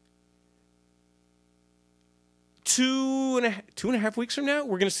 2.5 weeks from now,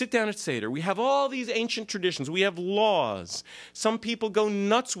 we're going to sit down at Seder. We have all these ancient traditions. We have laws. Some people go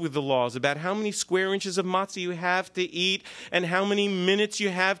nuts with the laws about how many square inches of matzah you have to eat and how many minutes you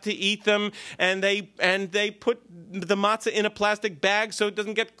have to eat them. And they put the matzah in a plastic bag so it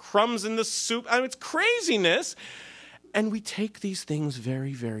doesn't get crumbs in the soup. I mean, it's craziness. And we take these things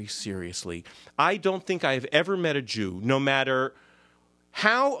very, very seriously. I don't think I have ever met a Jew, no matter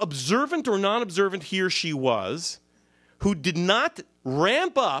how observant or non-observant he or she was, who did not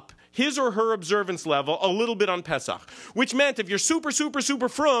ramp up his or her observance level a little bit on Pesach. Which meant if you're super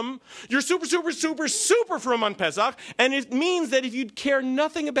frum, you're super frum on Pesach. And it means that if you care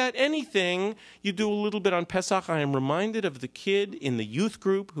nothing about anything, you do a little bit on Pesach. I am reminded of the kid in the youth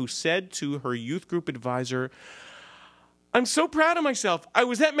group who said to her youth group advisor, I'm so proud of myself. I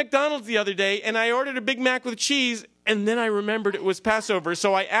was at McDonald's the other day and I ordered a Big Mac with cheese and then I remembered it was Passover,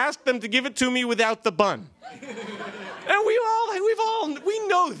 so I asked them to give it to me without the bun. And we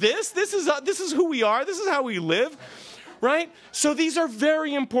know this. This is who we are. This is how we live, right? So these are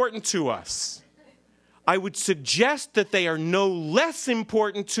very important to us. I would suggest that they are no less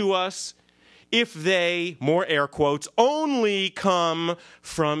important to us if they, more air quotes, only come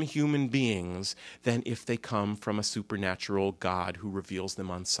from human beings than if they come from a supernatural God who reveals them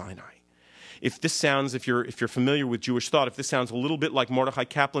on Sinai. if you're familiar with Jewish thought, if this sounds a little bit like Mordechai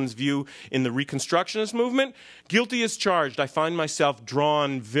Kaplan's view in the Reconstructionist movement, guilty as charged. I find myself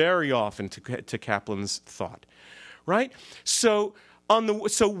drawn very often to Kaplan's thought, right? So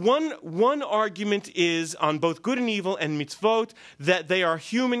one argument is on both good and evil and mitzvot that they are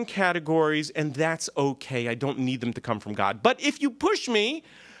human categories, and that's okay. I don't need them to come from God. But if you push me,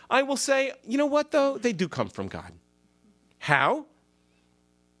 I will say, you know what, though? They do come from God. How?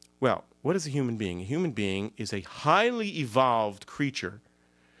 Well, what is a human being? A human being is a highly evolved creature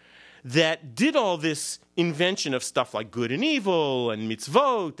that did all this invention of stuff like good and evil and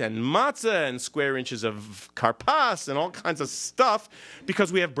mitzvot and matzah and square inches of karpas and all kinds of stuff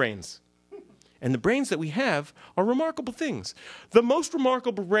because we have brains. And the brains that we have are remarkable things. The most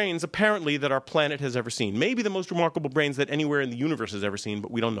remarkable brains, apparently, that our planet has ever seen. Maybe the most remarkable brains that anywhere in the universe has ever seen, but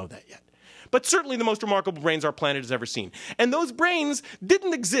we don't know that yet. But certainly the most remarkable brains our planet has ever seen. And those brains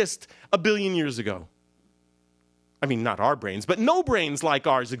didn't exist 1 billion years ago. I mean, not our brains, but no brains like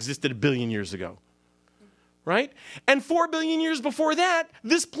ours existed 1 billion years ago. Right? And 4 billion years before that,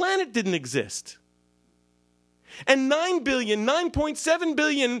 this planet didn't exist. And 9 billion, 9.7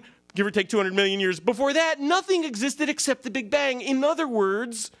 billion, give or take 200 million years before that, nothing existed except the Big Bang. In other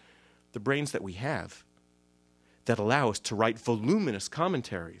words, the brains that we have that allow us to write voluminous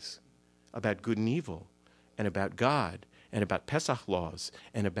commentaries about good and evil and about God and about Pesach laws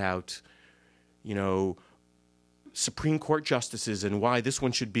and about, Supreme Court justices and why this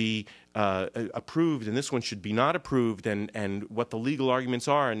one should be approved and this one should be not approved and what the legal arguments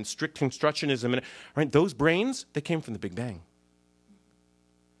are and strict constructionism. And, right, those brains, they came from the Big Bang.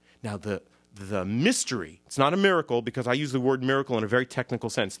 Now, the mystery, it's not a miracle because I use the word miracle in a very technical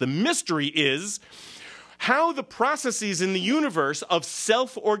sense. The mystery is how the processes in the universe of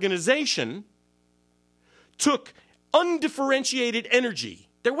self-organization took undifferentiated energy.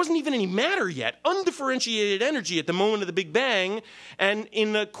 There wasn't even any matter yet, undifferentiated energy at the moment of the Big Bang, and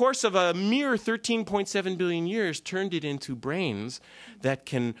in the course of a mere 13.7 billion years turned it into brains that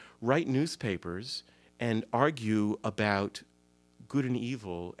can write newspapers and argue about good and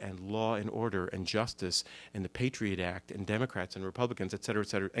evil and law and order and justice and the Patriot Act and Democrats and Republicans, et cetera,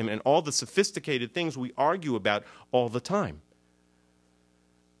 and all the sophisticated things we argue about all the time.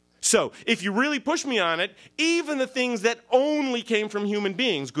 So, if you really push me on it, even the things that only came from human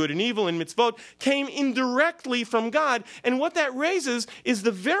beings, good and evil and mitzvot, came indirectly from God. And what that raises is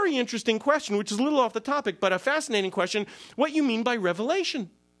the very interesting question, which is a little off the topic, but a fascinating question, what you mean by revelation.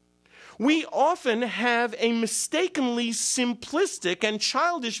 We often have a mistakenly simplistic and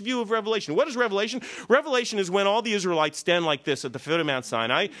childish view of revelation. What is revelation? Revelation is when all the Israelites stand like this at the foot of Mount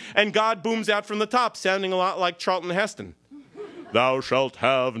Sinai, and God booms out from the top, sounding a lot like Charlton Heston. Thou shalt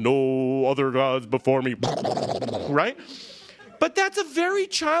have no other gods before me. Right? But that's a very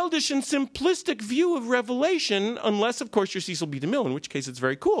childish and simplistic view of revelation, unless, of course, you're Cecil B. DeMille, in which case it's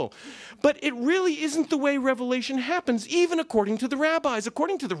very cool. But it really isn't the way revelation happens, even according to the rabbis.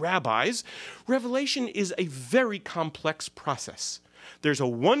 According to the rabbis, revelation is a very complex process. There's a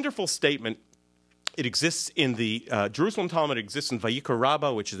wonderful statement. It exists in the Jerusalem Talmud, it exists in Vayikra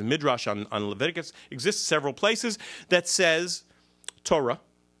Rabbah, which is a midrash on Leviticus, it exists several places, that says Torah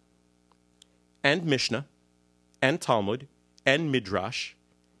and Mishnah and Talmud and midrash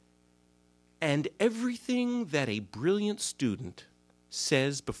and everything that a brilliant student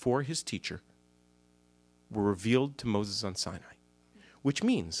says before his teacher were revealed to Moses on Sinai. Which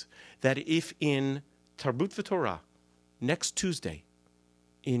means that if in Tarbut v'Torah, next Tuesday,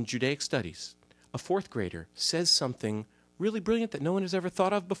 in Judaic Studies, a fourth grader says something really brilliant that no one has ever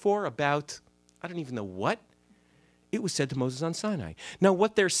thought of before about, I don't even know what, it was said to Moses on Sinai. Now,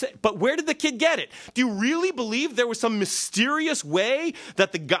 what they're saying, but where did the kid get it? Do you really believe there was some mysterious way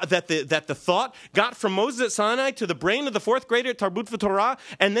that the thought got from Moses at Sinai to the brain of the fourth grader at Tarbut v'Torah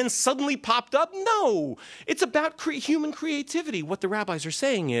and then suddenly popped up? No. It's about human creativity. What the rabbis are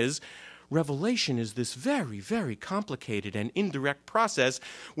saying is, revelation is this very, very complicated and indirect process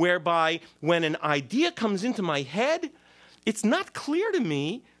whereby when an idea comes into my head, it's not clear to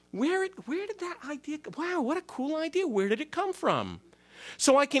me where did that idea, wow, what a cool idea, where did it come from?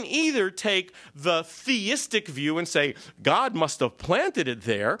 So I can either take the theistic view and say, God must have planted it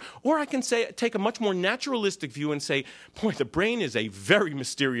there, or I can take a much more naturalistic view and say, boy, the brain is a very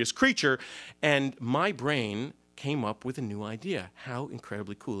mysterious creature, and my brain came up with a new idea. How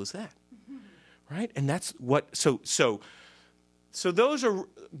incredibly cool is that? Right? And that's what, so those are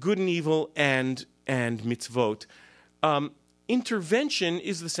good and evil and mitzvot. Intervention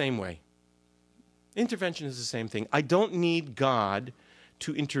is the same way. Intervention is the same thing. I don't need God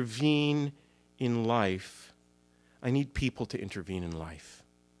to intervene in life. I need people to intervene in life.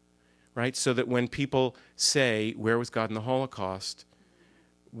 right? So that when people say, where was God in the Holocaust?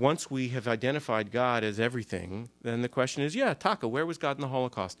 Once we have identified God as everything, then the question is, yeah, Taka, where was God in the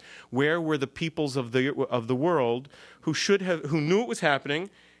Holocaust? Where were the peoples of the world who knew it was happening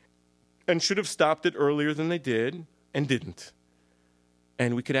and should have stopped it earlier than they did and didn't?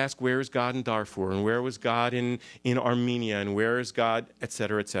 And we could ask, where is God in Darfur, and where was God in Armenia, and where is God, et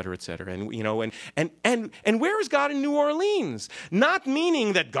cetera, et cetera, et cetera. And and where is God in New Orleans? Not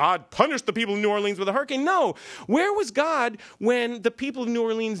meaning that God punished the people of New Orleans with a hurricane. No. Where was God when the people of New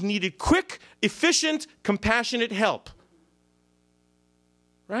Orleans needed quick, efficient, compassionate help?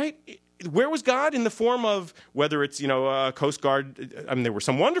 Right? Where was God in the form of, whether it's, Coast Guard, there were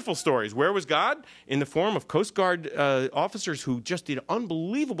some wonderful stories. Where was God in the form of Coast Guard officers who just did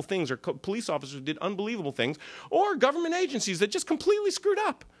unbelievable things, or police officers who did unbelievable things, or government agencies that just completely screwed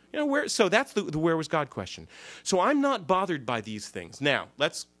up? So that's the where was God question. So I'm not bothered by these things. Now,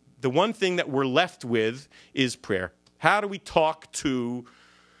 the one thing that we're left with is prayer. How do we talk to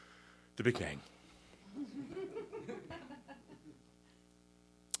the Big Bang?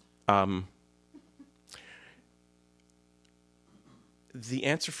 The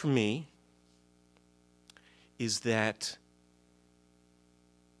answer for me is that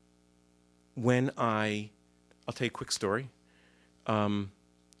I'll tell you a quick story.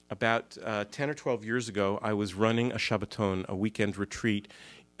 About 10 or 12 years ago, I was running a Shabbaton, a weekend retreat,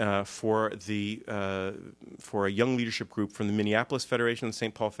 for a young leadership group from the Minneapolis Federation and the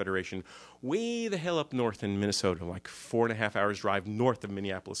St. Paul Federation, way the hell up north in Minnesota, like 4.5 hours drive north of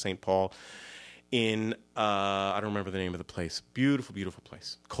Minneapolis, St. Paul, in, I don't remember the name of the place. Beautiful, beautiful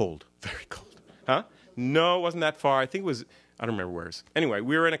place. Cold, very cold. Huh? No, it wasn't that far. I think it was, I don't remember where it was. Anyway,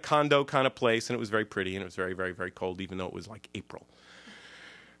 we were in a condo kind of place, and it was very pretty, and it was very, very, very cold, even though it was like April.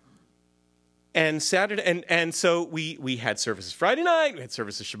 And Saturday, and so we had services Friday night, we had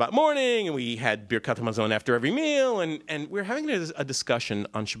services Shabbat morning, and we had Birkat Hamazon after every meal, and we were having a discussion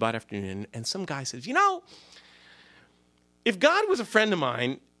on Shabbat afternoon, and some guy says, if God was a friend of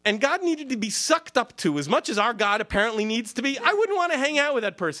mine, and God needed to be sucked up to as much as our God apparently needs to be, I wouldn't want to hang out with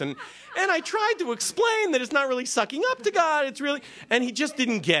that person. And I tried to explain that it's not really sucking up to God, and he just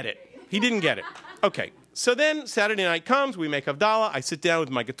didn't get it. He didn't get it. Okay. So then Saturday night comes, we make Havdalah, I sit down with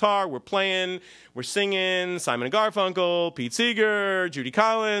my guitar, we're playing, we're singing, Simon and Garfunkel, Pete Seeger, Judy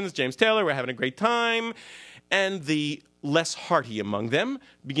Collins, James Taylor, we're having a great time, and the less hearty among them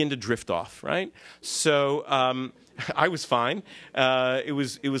begin to drift off, right? So I was fine. It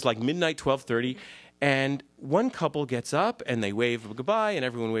was like midnight, 12:30, and one couple gets up, and they wave goodbye, and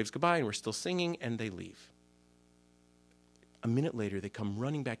everyone waves goodbye, and we're still singing, and they leave. A minute later, they come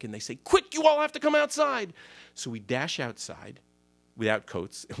running back in. They say, quick, you all have to come outside. So we dash outside without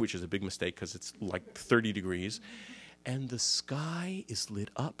coats, which is a big mistake because it's like 30 degrees. And the sky is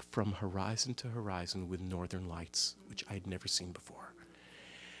lit up from horizon to horizon with northern lights, which I had never seen before.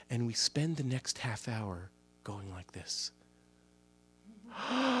 And we spend the next half hour going like this.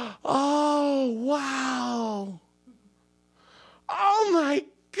 Oh, wow. Oh, my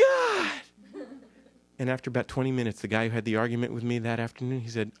God. And after about 20 minutes, the guy who had the argument with me that afternoon, he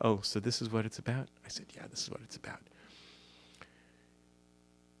said, oh, so this is what it's about? I said, yeah, this is what it's about.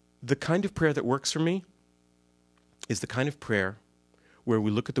 The kind of prayer that works for me is the kind of prayer where we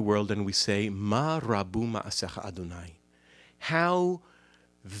look at the world and we say, Ma rabu ma'asecha Adonai. How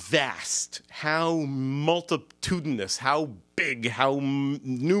vast, how multitudinous, how big, how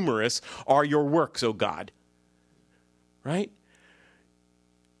numerous are your works, O God? Right?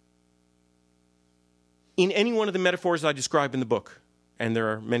 In any one of the metaphors I describe in the book, and there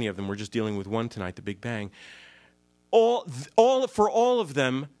are many of them, we're just dealing with one tonight, the Big Bang, for all of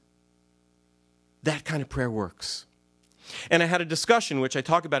them, that kind of prayer works. And I had a discussion, which I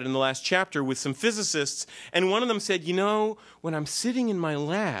talk about in the last chapter, with some physicists, and one of them said, when I'm sitting in my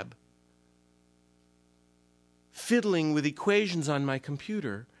lab, fiddling with equations on my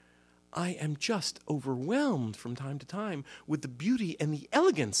computer, I am just overwhelmed from time to time with the beauty and the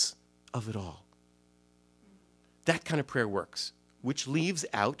elegance of it all. That kind of prayer works, which leaves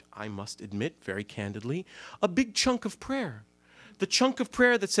out, I must admit very candidly, a big chunk of prayer. The chunk of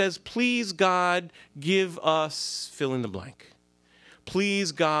prayer that says, please, God, give us fill in the blank.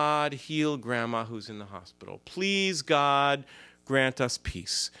 Please, God, heal grandma who's in the hospital. Please, God, grant us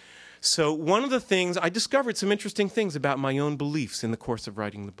peace. So one of the things, I discovered some interesting things about my own beliefs in the course of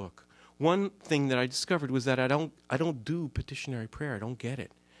writing the book. One thing that I discovered was that I don't do petitionary prayer. I don't get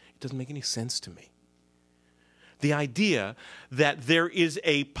it. It doesn't make any sense to me. The idea that there is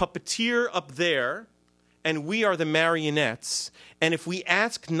a puppeteer up there and we are the marionettes. And if we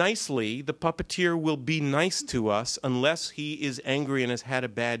ask nicely, the puppeteer will be nice to us unless he is angry and has had a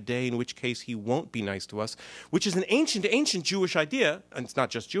bad day, in which case he won't be nice to us, which is an ancient, ancient Jewish idea. And it's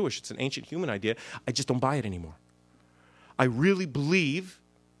not just Jewish, it's an ancient human idea. I just don't buy it anymore. I really believe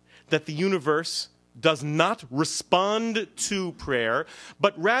that the universe does not respond to prayer,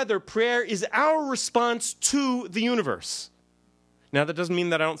 but rather prayer is our response to the universe. Now, that doesn't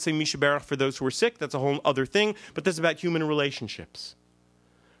mean that I don't say Misha Berach for those who are sick. That's a whole other thing. But that's about human relationships.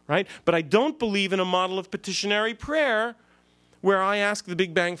 Right? But I don't believe in a model of petitionary prayer where I ask the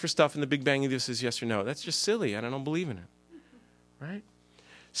Big Bang for stuff and the Big Bang either says yes or no. That's just silly, and I don't believe in it. Right?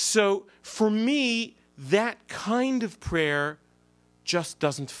 So, for me, that kind of prayer just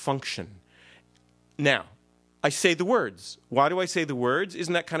doesn't function. Now, I say the words. Why do I say the words?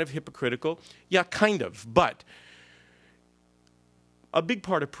 Isn't that kind of hypocritical? Yeah, kind of. But a big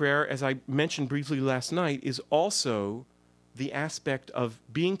part of prayer, as I mentioned briefly last night, is also the aspect of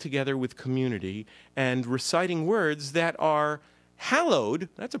being together with community and reciting words that are hallowed,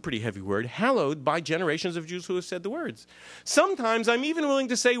 that's a pretty heavy word, hallowed by generations of Jews who have said the words. Sometimes I'm even willing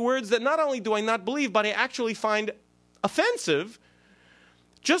to say words that not only do I not believe, but I actually find offensive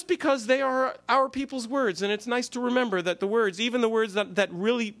just because they are our people's words. And it's nice to remember that the words, even the words that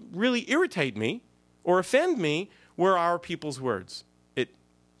really, really irritate me or offend me, were our people's words.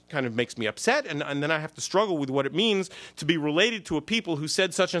 Kind of makes me upset, and then I have to struggle with what it means to be related to a people who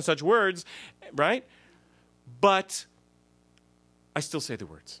said such and such words, right? But I still say the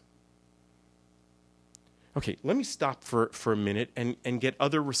words. Okay, let me stop for a minute and get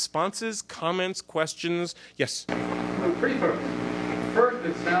other responses, comments, questions. Yes? Well, pretty first. First,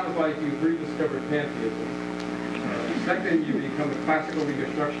 it sounds like you've rediscovered pantheism. Second, you become a classical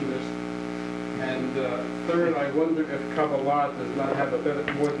reconstructionist. And third, I wonder if Kabbalah does not have a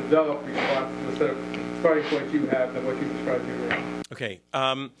better, more developed response to the set of starting points you have than what you described here. Okay.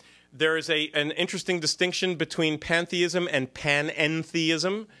 There is an interesting distinction between pantheism and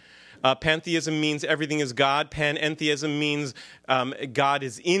panentheism. Pantheism means everything is God. Panentheism means God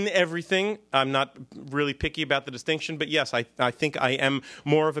is in everything. I'm not really picky about the distinction, but yes, I think I am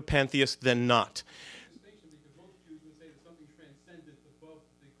more of a pantheist than not.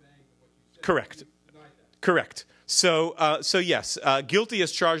 Correct. Correct. So yes, guilty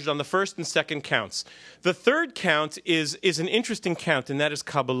is charged on the first and second counts. The third count is an interesting count, and that is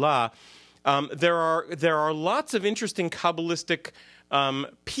Kabbalah. There are lots of interesting Kabbalistic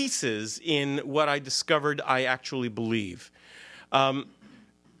pieces in what I discovered I actually believe.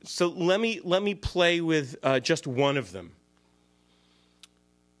 So let me play with just one of them.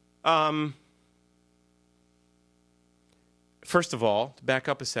 First of all, to back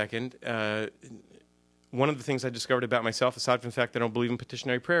up a second, one of the things I discovered about myself, aside from the fact that I don't believe in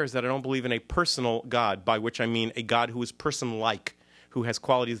petitionary prayer, is that I don't believe in a personal God, by which I mean a God who is person-like, who has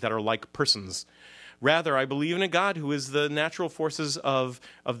qualities that are like persons. Rather, I believe in a God who is the natural forces of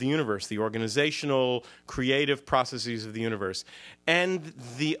the universe, the organizational, creative processes of the universe. And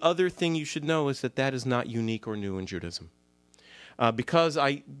the other thing you should know is that that is not unique or new in Judaism. Because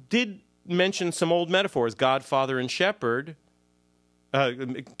I did mention some old metaphors, God, Father, and Shepherd,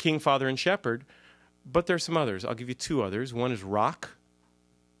 King, Father, and Shepherd, but there's some others. I'll give you two others. One is rock,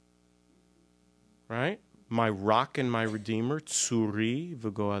 right? My rock and my redeemer, Tsuri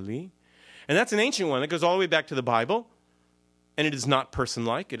v'goali. And that's an ancient one that goes all the way back to the Bible, and it is not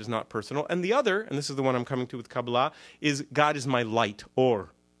person-like, it is not personal. And the other, and this is the one I'm coming to with Kabbalah, is God is my light, or.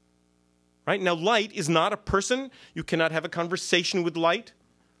 Right? Now, light is not a person. You cannot have a conversation with light.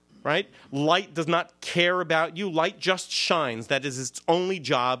 Right? Light does not care about you. Light just shines. That is its only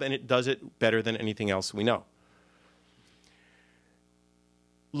job, and it does it better than anything else we know.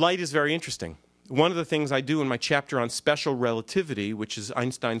 Light is very interesting. One of the things I do in my chapter on special relativity, which is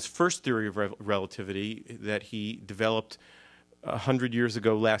Einstein's first theory of relativity that he developed 100 years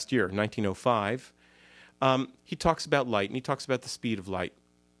ago last year, 1905, he talks about light, and he talks about the speed of light.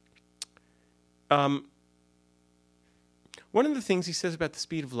 One of the things he says about the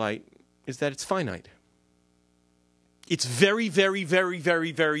speed of light is that it's finite. It's very, very, very,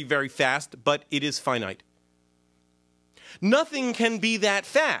 very, very, very fast, but it is finite. Nothing can be that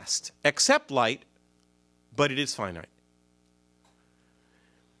fast except light, but it is finite.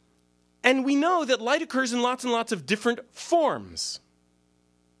 And we know that light occurs in lots and lots of different forms.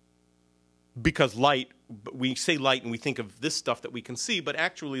 Because light, we say light and we think of this stuff that we can see, but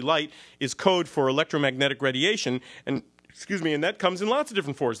actually light is code for electromagnetic radiation, and that comes in lots of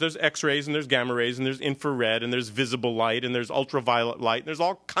different forms. There's X-rays, and there's gamma rays, and there's infrared, and there's visible light, and there's ultraviolet light, and there's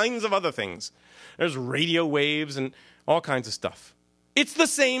all kinds of other things. There's radio waves and all kinds of stuff. It's the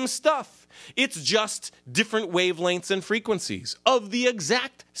same stuff. It's just different wavelengths and frequencies of the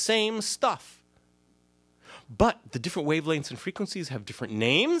exact same stuff. But the different wavelengths and frequencies have different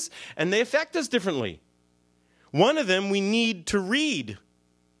names, and they affect us differently. One of them we need to read.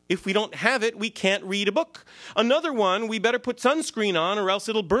 If we don't have it, we can't read a book. Another one, we better put sunscreen on or else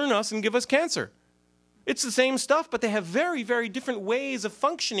it'll burn us and give us cancer. It's the same stuff, but they have very, very different ways of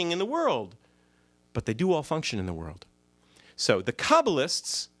functioning in the world. But they do all function in the world. So the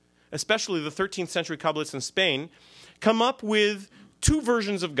Kabbalists, especially the 13th century Kabbalists in Spain, come up with two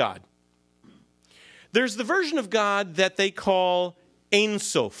versions of God. There's the version of God that they call Ein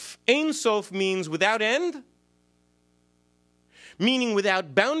Sof. Ein Sof means without end, meaning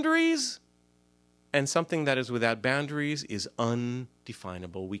without boundaries, and something that is without boundaries is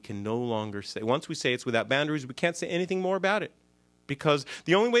undefinable. We can no longer say, once we say it's without boundaries, we can't say anything more about it. Because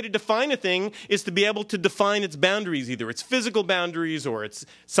the only way to define a thing is to be able to define its boundaries, either its physical boundaries or it's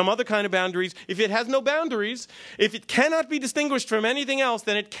some other kind of boundaries. If it has no boundaries, if it cannot be distinguished from anything else,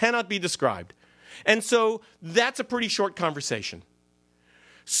 then it cannot be described. And so that's a pretty short conversation.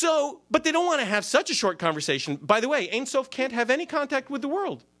 So, but they don't want to have such a short conversation. By the way, Ein Sof can't have any contact with the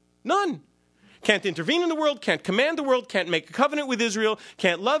world. None. Can't intervene in the world, can't command the world, can't make a covenant with Israel,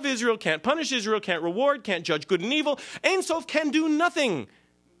 can't love Israel, can't punish Israel, can't reward, can't judge good and evil. Ein Sof can do nothing.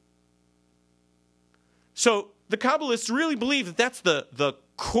 So the Kabbalists really believe that that's the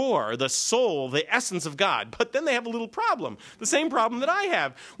core, the soul, the essence of God. But then they have a little problem, the same problem that I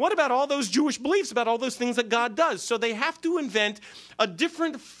have. What about all those Jewish beliefs about all those things that God does? So they have to invent a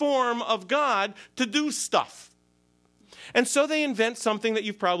different form of God to do stuff. And so they invent something that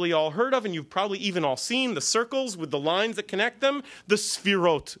you've probably all heard of, and you've probably even all seen, the circles with the lines that connect them, the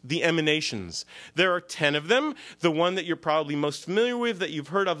sphirot, the emanations. There are 10 of them. The one that you're probably most familiar with, that you've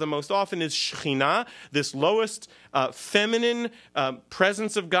heard of the most often, is Shekhinah, this lowest feminine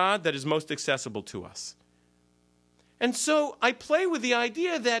presence of God that is most accessible to us. And so I play with the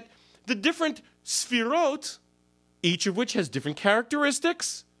idea that the different sphirot, each of which has different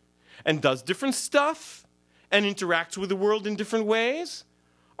characteristics and does different stuff, and interacts with the world in different ways,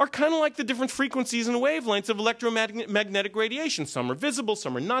 are kind of like the different frequencies and wavelengths of electromagnetic radiation. Some are visible,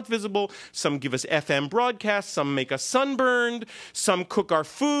 some are not visible, some give us FM broadcasts, some make us sunburned, some cook our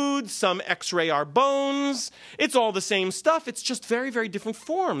food, some x-ray our bones. It's all the same stuff, it's just very, very different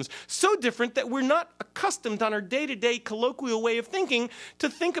forms. So different that we're not accustomed on our day-to-day colloquial way of thinking to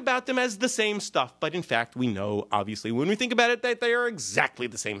think about them as the same stuff. But in fact, we know, obviously, when we think about it, that they are exactly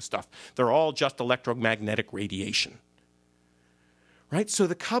the same stuff. They're all just electromagnetic radiation. Right? So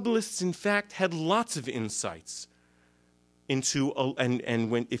the Kabbalists, in fact, had lots of insights into,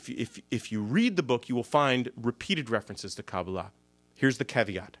 if you read the book, you will find repeated references to Kabbalah. Here's the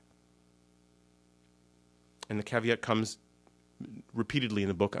caveat. And the caveat comes repeatedly in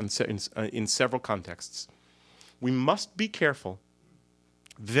the book in several contexts. We must be careful,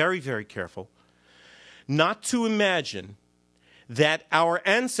 very, very careful, not to imagine that our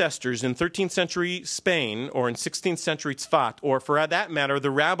ancestors in 13th century Spain or in 16th century Tzfat, or for that matter, the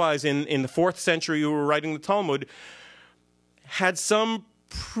rabbis in the 4th century who were writing the Talmud, had some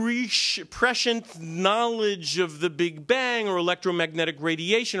prescient knowledge of the Big Bang or electromagnetic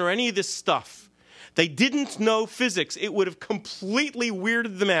radiation or any of this stuff. They didn't know physics. It would have completely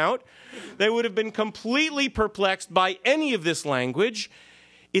weirded them out. They would have been completely perplexed by any of this language.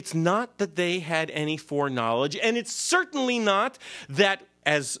 It's not that they had any foreknowledge, and it's certainly not that,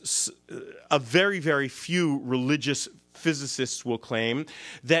 as a very, very few religious physicists will claim,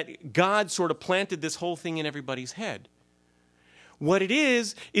 that God sort of planted this whole thing in everybody's head. What it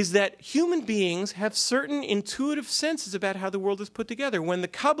is that human beings have certain intuitive senses about how the world is put together. When the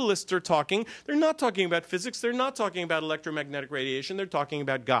Kabbalists are talking, they're not talking about physics, they're not talking about electromagnetic radiation, they're talking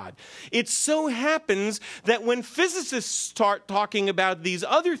about God. It so happens that when physicists start talking about these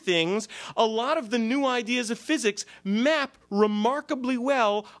other things, a lot of the new ideas of physics map remarkably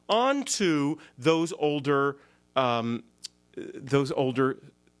well onto those older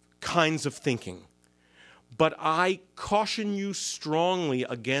kinds of thinking. But I caution you strongly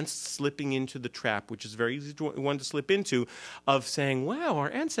against slipping into the trap, which is very easy one to slip into, of saying, wow,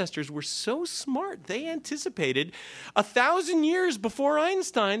 our ancestors were so smart. They anticipated 1,000 years before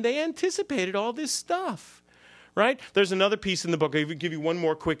Einstein, they anticipated all this stuff, right? There's another piece in the book. I'll give you one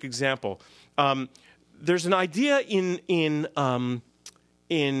more quick example. There's an idea in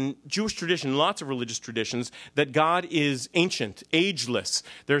Jewish tradition, lots of religious traditions, that God is ancient, ageless.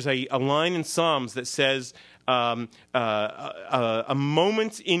 There's a line in Psalms that says, a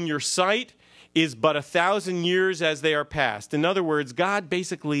moment in your sight is but 1,000 years as they are past. In other words, God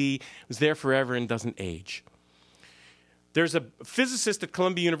basically was there forever and doesn't age. There's a physicist at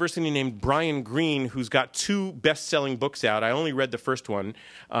Columbia University named Brian Greene who's got 2 best-selling books out. I only read the first one.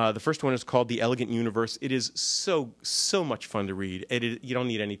 The first one is called The Elegant Universe. It is so much fun to read. You don't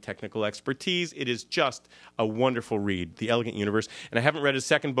need any technical expertise. It is just a wonderful read, The Elegant Universe. And I haven't read his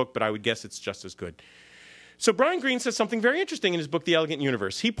second book, but I would guess it's just as good. So Brian Greene says something very interesting in his book, The Elegant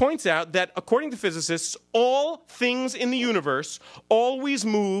Universe. He points out that, according to physicists, all things in the universe always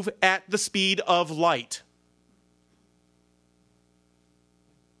move at the speed of light.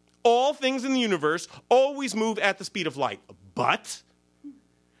 All things in the universe always move at the speed of light. But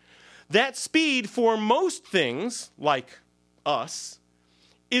that speed for most things, like us,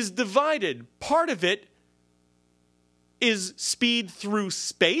 is divided. Part of it is speed through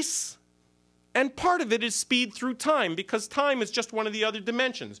space, and part of it is speed through time, because time is just one of the other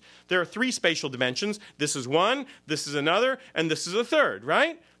dimensions. There are 3 spatial dimensions. This is one, this is another, and this is a third,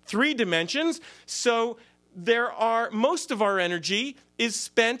 right? 3 dimensions. So most of our energy is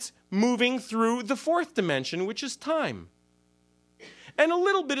spent moving through the 4th dimension, which is time. And a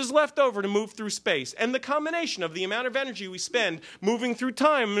little bit is left over to move through space. And the combination of the amount of energy we spend moving through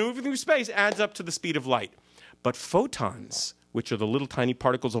time and moving through space adds up to the speed of light. But photons, which are the little tiny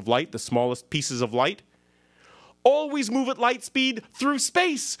particles of light, the smallest pieces of light, always move at light speed through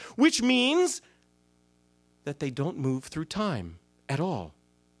space, which means that they don't move through time at all.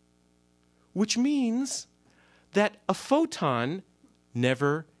 Which means that a photon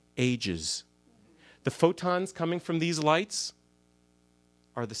never ages. The photons coming from these lights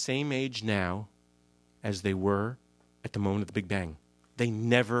are the same age now as they were at the moment of the Big Bang. They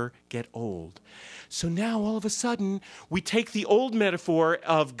never get old. So now, all of a sudden, we take the old metaphor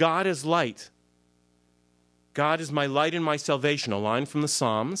of God as light. God is my light and my salvation, a line from the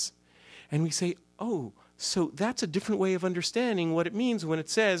Psalms, and we say, oh, so that's a different way of understanding what it means when it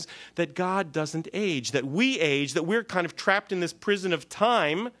says that God doesn't age, that we age, that we're kind of trapped in this prison of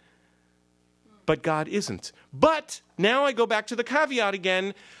time, but God isn't. But now I go back to the caveat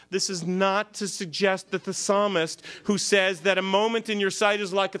again. This is not to suggest that the psalmist who says that a moment in your sight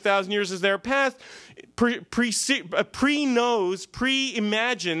is like 1,000 years as their path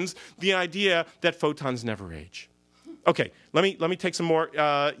pre-imagines the idea that photons never age. Okay, let me take some more.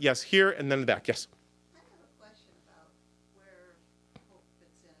 Yes, here and then in the back. Yes.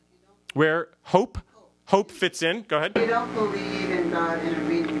 Where hope fits in. Go ahead. You don't believe in God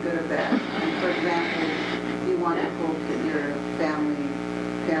intervening, good or bad. For example, you want to hope that your parent,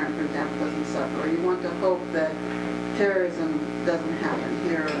 for example, doesn't suffer, or you want to hope that terrorism doesn't happen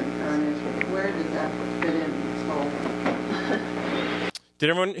here or in Israel. Where does that fit in this whole? Did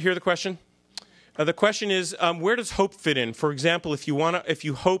everyone hear the question? The question is, where does hope fit in? For example, if you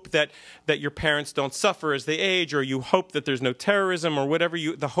hope that your parents don't suffer as they age, or you hope that there's no terrorism, or whatever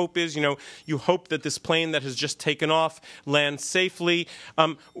the hope is, you hope that this plane that has just taken off lands safely.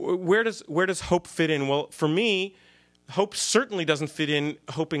 Where does hope fit in? Well, for me, hope certainly doesn't fit in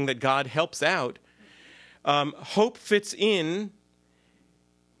hoping that God helps out. Hope fits in,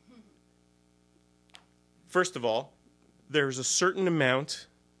 first of all, there's a certain amount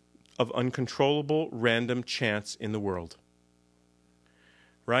of uncontrollable random chance in the world.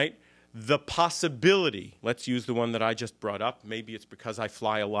 Right? The possibility, let's use the one that I just brought up. Maybe it's because I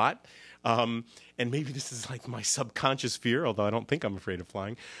fly a lot. And maybe this is like my subconscious fear, although I don't think I'm afraid of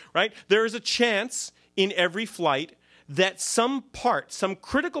flying. Right? There is a chance in every flight that some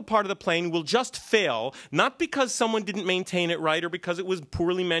critical part of the plane will just fail, not because someone didn't maintain it right or because it was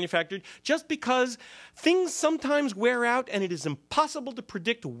poorly manufactured, just because things sometimes wear out and it is impossible to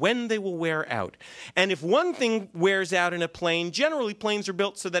predict when they will wear out. And if one thing wears out in a plane, generally planes are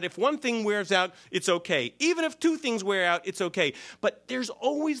built so that if one thing wears out, it's okay. Even if 2 things wear out, it's okay. But there's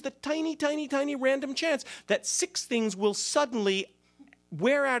always the tiny, tiny, tiny random chance that 6 things will suddenly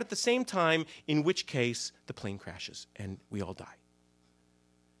wear out at the same time, in which case the plane crashes and we all die.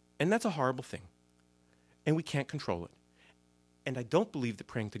 And that's a horrible thing. And we can't control it. And I don't believe that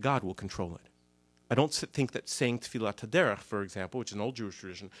praying to God will control it. I don't think that saying Tfilat HaDerech, for example, which is an old Jewish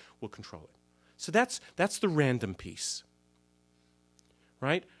tradition, will control it. So that's the random piece.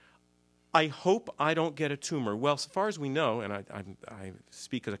 Right? I hope I don't get a tumor. Well, so far as we know, and I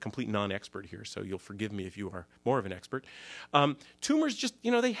speak as a complete non-expert here, so you'll forgive me if you are more of an expert. Tumors just,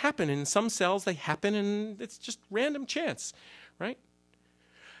 they happen. In some cells, they happen, and it's just random chance, right?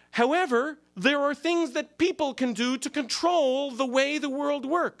 However, there are things that people can do to control the way the world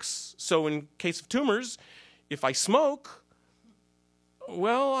works. So in case of tumors, if I smoke,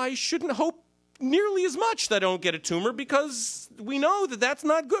 well, I shouldn't hope nearly as much that I don't get a tumor because we know that that's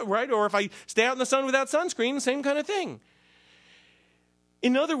not good, right? Or if I stay out in the sun without sunscreen, same kind of thing.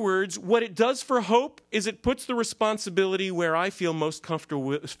 In other words, what it does for hope is it puts the responsibility where I feel most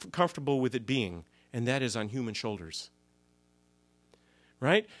comfortable with it being, and that is on human shoulders.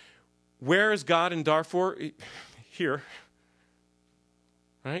 Right? Where is God in Darfur? Here.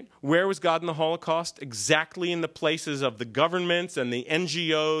 Right? Where was God in the Holocaust? Exactly in the places of the governments and the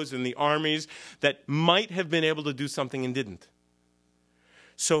NGOs and the armies that might have been able to do something and didn't.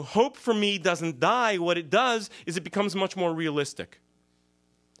 So hope for me doesn't die. What it does is it becomes much more realistic.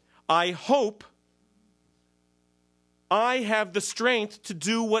 I hope I have the strength to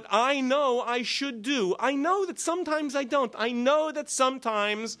do what I know I should do. I know that sometimes I don't. I know that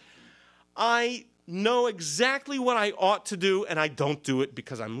sometimes I know exactly what I ought to do and I don't do it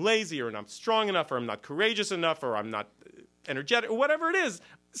because I'm lazy or I'm not strong enough or I'm not courageous enough or I'm not energetic or whatever it is.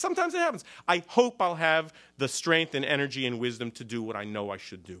 Sometimes it happens. I hope I'll have the strength and energy and wisdom to do what I know I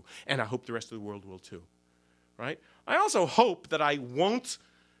should do. And I hope the rest of the world will too. Right? I also hope that I won't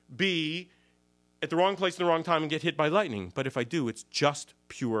be at the wrong place in the wrong time and get hit by lightning. But if I do, it's just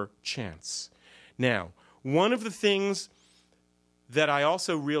pure chance. Now, one of the things that I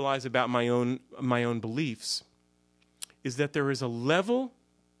also realize about my own beliefs is that there is a level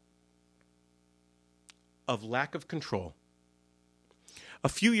of lack of control. A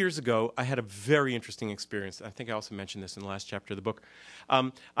few years ago, I had a very interesting experience. I think I also mentioned this in the last chapter of the book.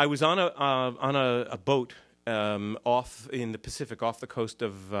 I was on a boat off in the Pacific, off the coast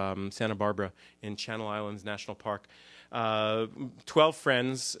of Santa Barbara in Channel Islands National Park. 12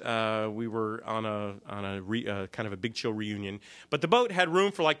 friends. We were on a kind of a big chill reunion. But the boat had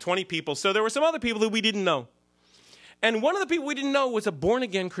room for like 20 people, so there were some other people that we didn't know. And one of the people we didn't know was a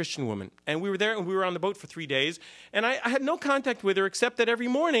born-again Christian woman. And we were there, and we were on the boat for 3 days. And I had no contact with her, except that every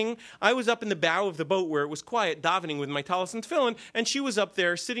morning I was up in the bow of the boat where it was quiet, davening with my talis and tefillin, and she was up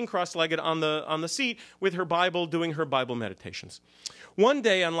there sitting cross-legged on the seat with her Bible, doing her Bible meditations. One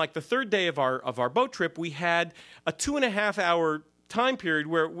day, on like the third day of our boat trip, we had a 2.5-hour time period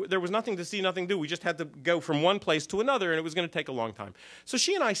where there was nothing to see, nothing to do. We just had to go from one place to another, and it was going to take a long time. So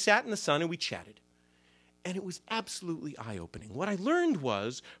she and I sat in the sun, and we chatted. And it was absolutely eye-opening. What I learned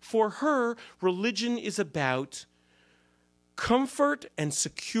was, for her, religion is about comfortable and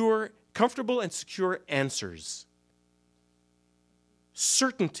secure answers.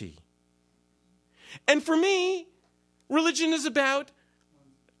 Certainty. And for me, religion is about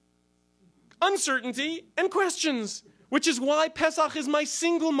uncertainty and questions. Which is why Pesach is my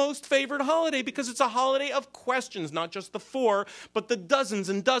single most favorite holiday, because it's a holiday of questions, not just the 4, but the dozens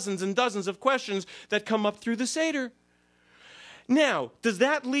and dozens and dozens of questions that come up through the Seder. Now, does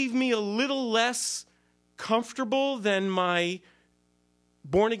that leave me a little less comfortable than my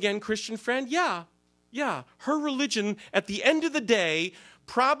born-again Christian friend? Yeah. Her religion, at the end of the day,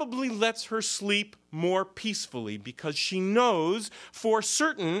 probably lets her sleep more peacefully because she knows for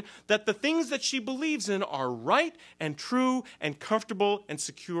certain that the things that she believes in are right and true and comfortable and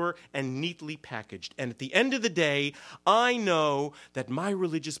secure and neatly packaged. And at the end of the day, I know that my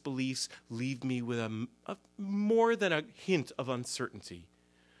religious beliefs leave me with a more than a hint of uncertainty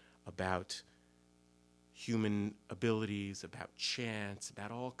about human abilities, about chance,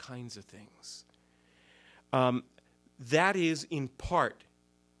 about all kinds of things. That is in part,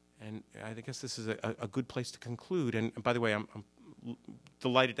 and I guess this is a good place to conclude. And by the way, I'm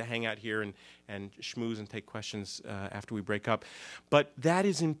delighted to hang out here and schmooze and take questions after we break up. But that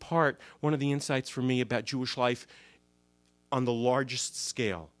is in part one of the insights for me about Jewish life on the largest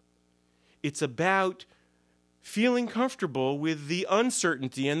scale. It's about feeling comfortable with the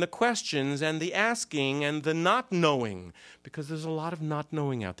uncertainty and the questions and the asking and the not knowing, because there's a lot of not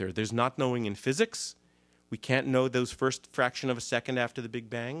knowing out there. There's not knowing in physics. We can't know those first fraction of a second after the Big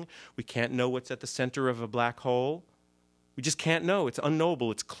Bang. We can't know what's at the center of a black hole. We just can't know. It's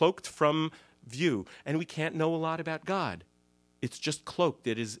unknowable. It's cloaked from view. And we can't know a lot about God. It's just cloaked.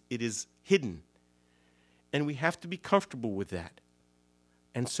 It is hidden. And we have to be comfortable with that.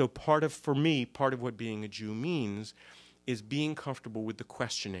 And so for me, part of what being a Jew means is being comfortable with the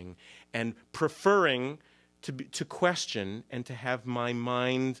questioning and preferring to question and to have my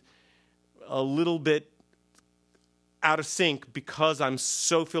mind a little bit out of sync because I'm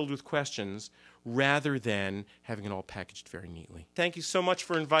so filled with questions, rather than having it all packaged very neatly. Thank you so much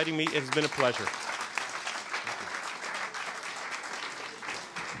for inviting me. It has been a pleasure.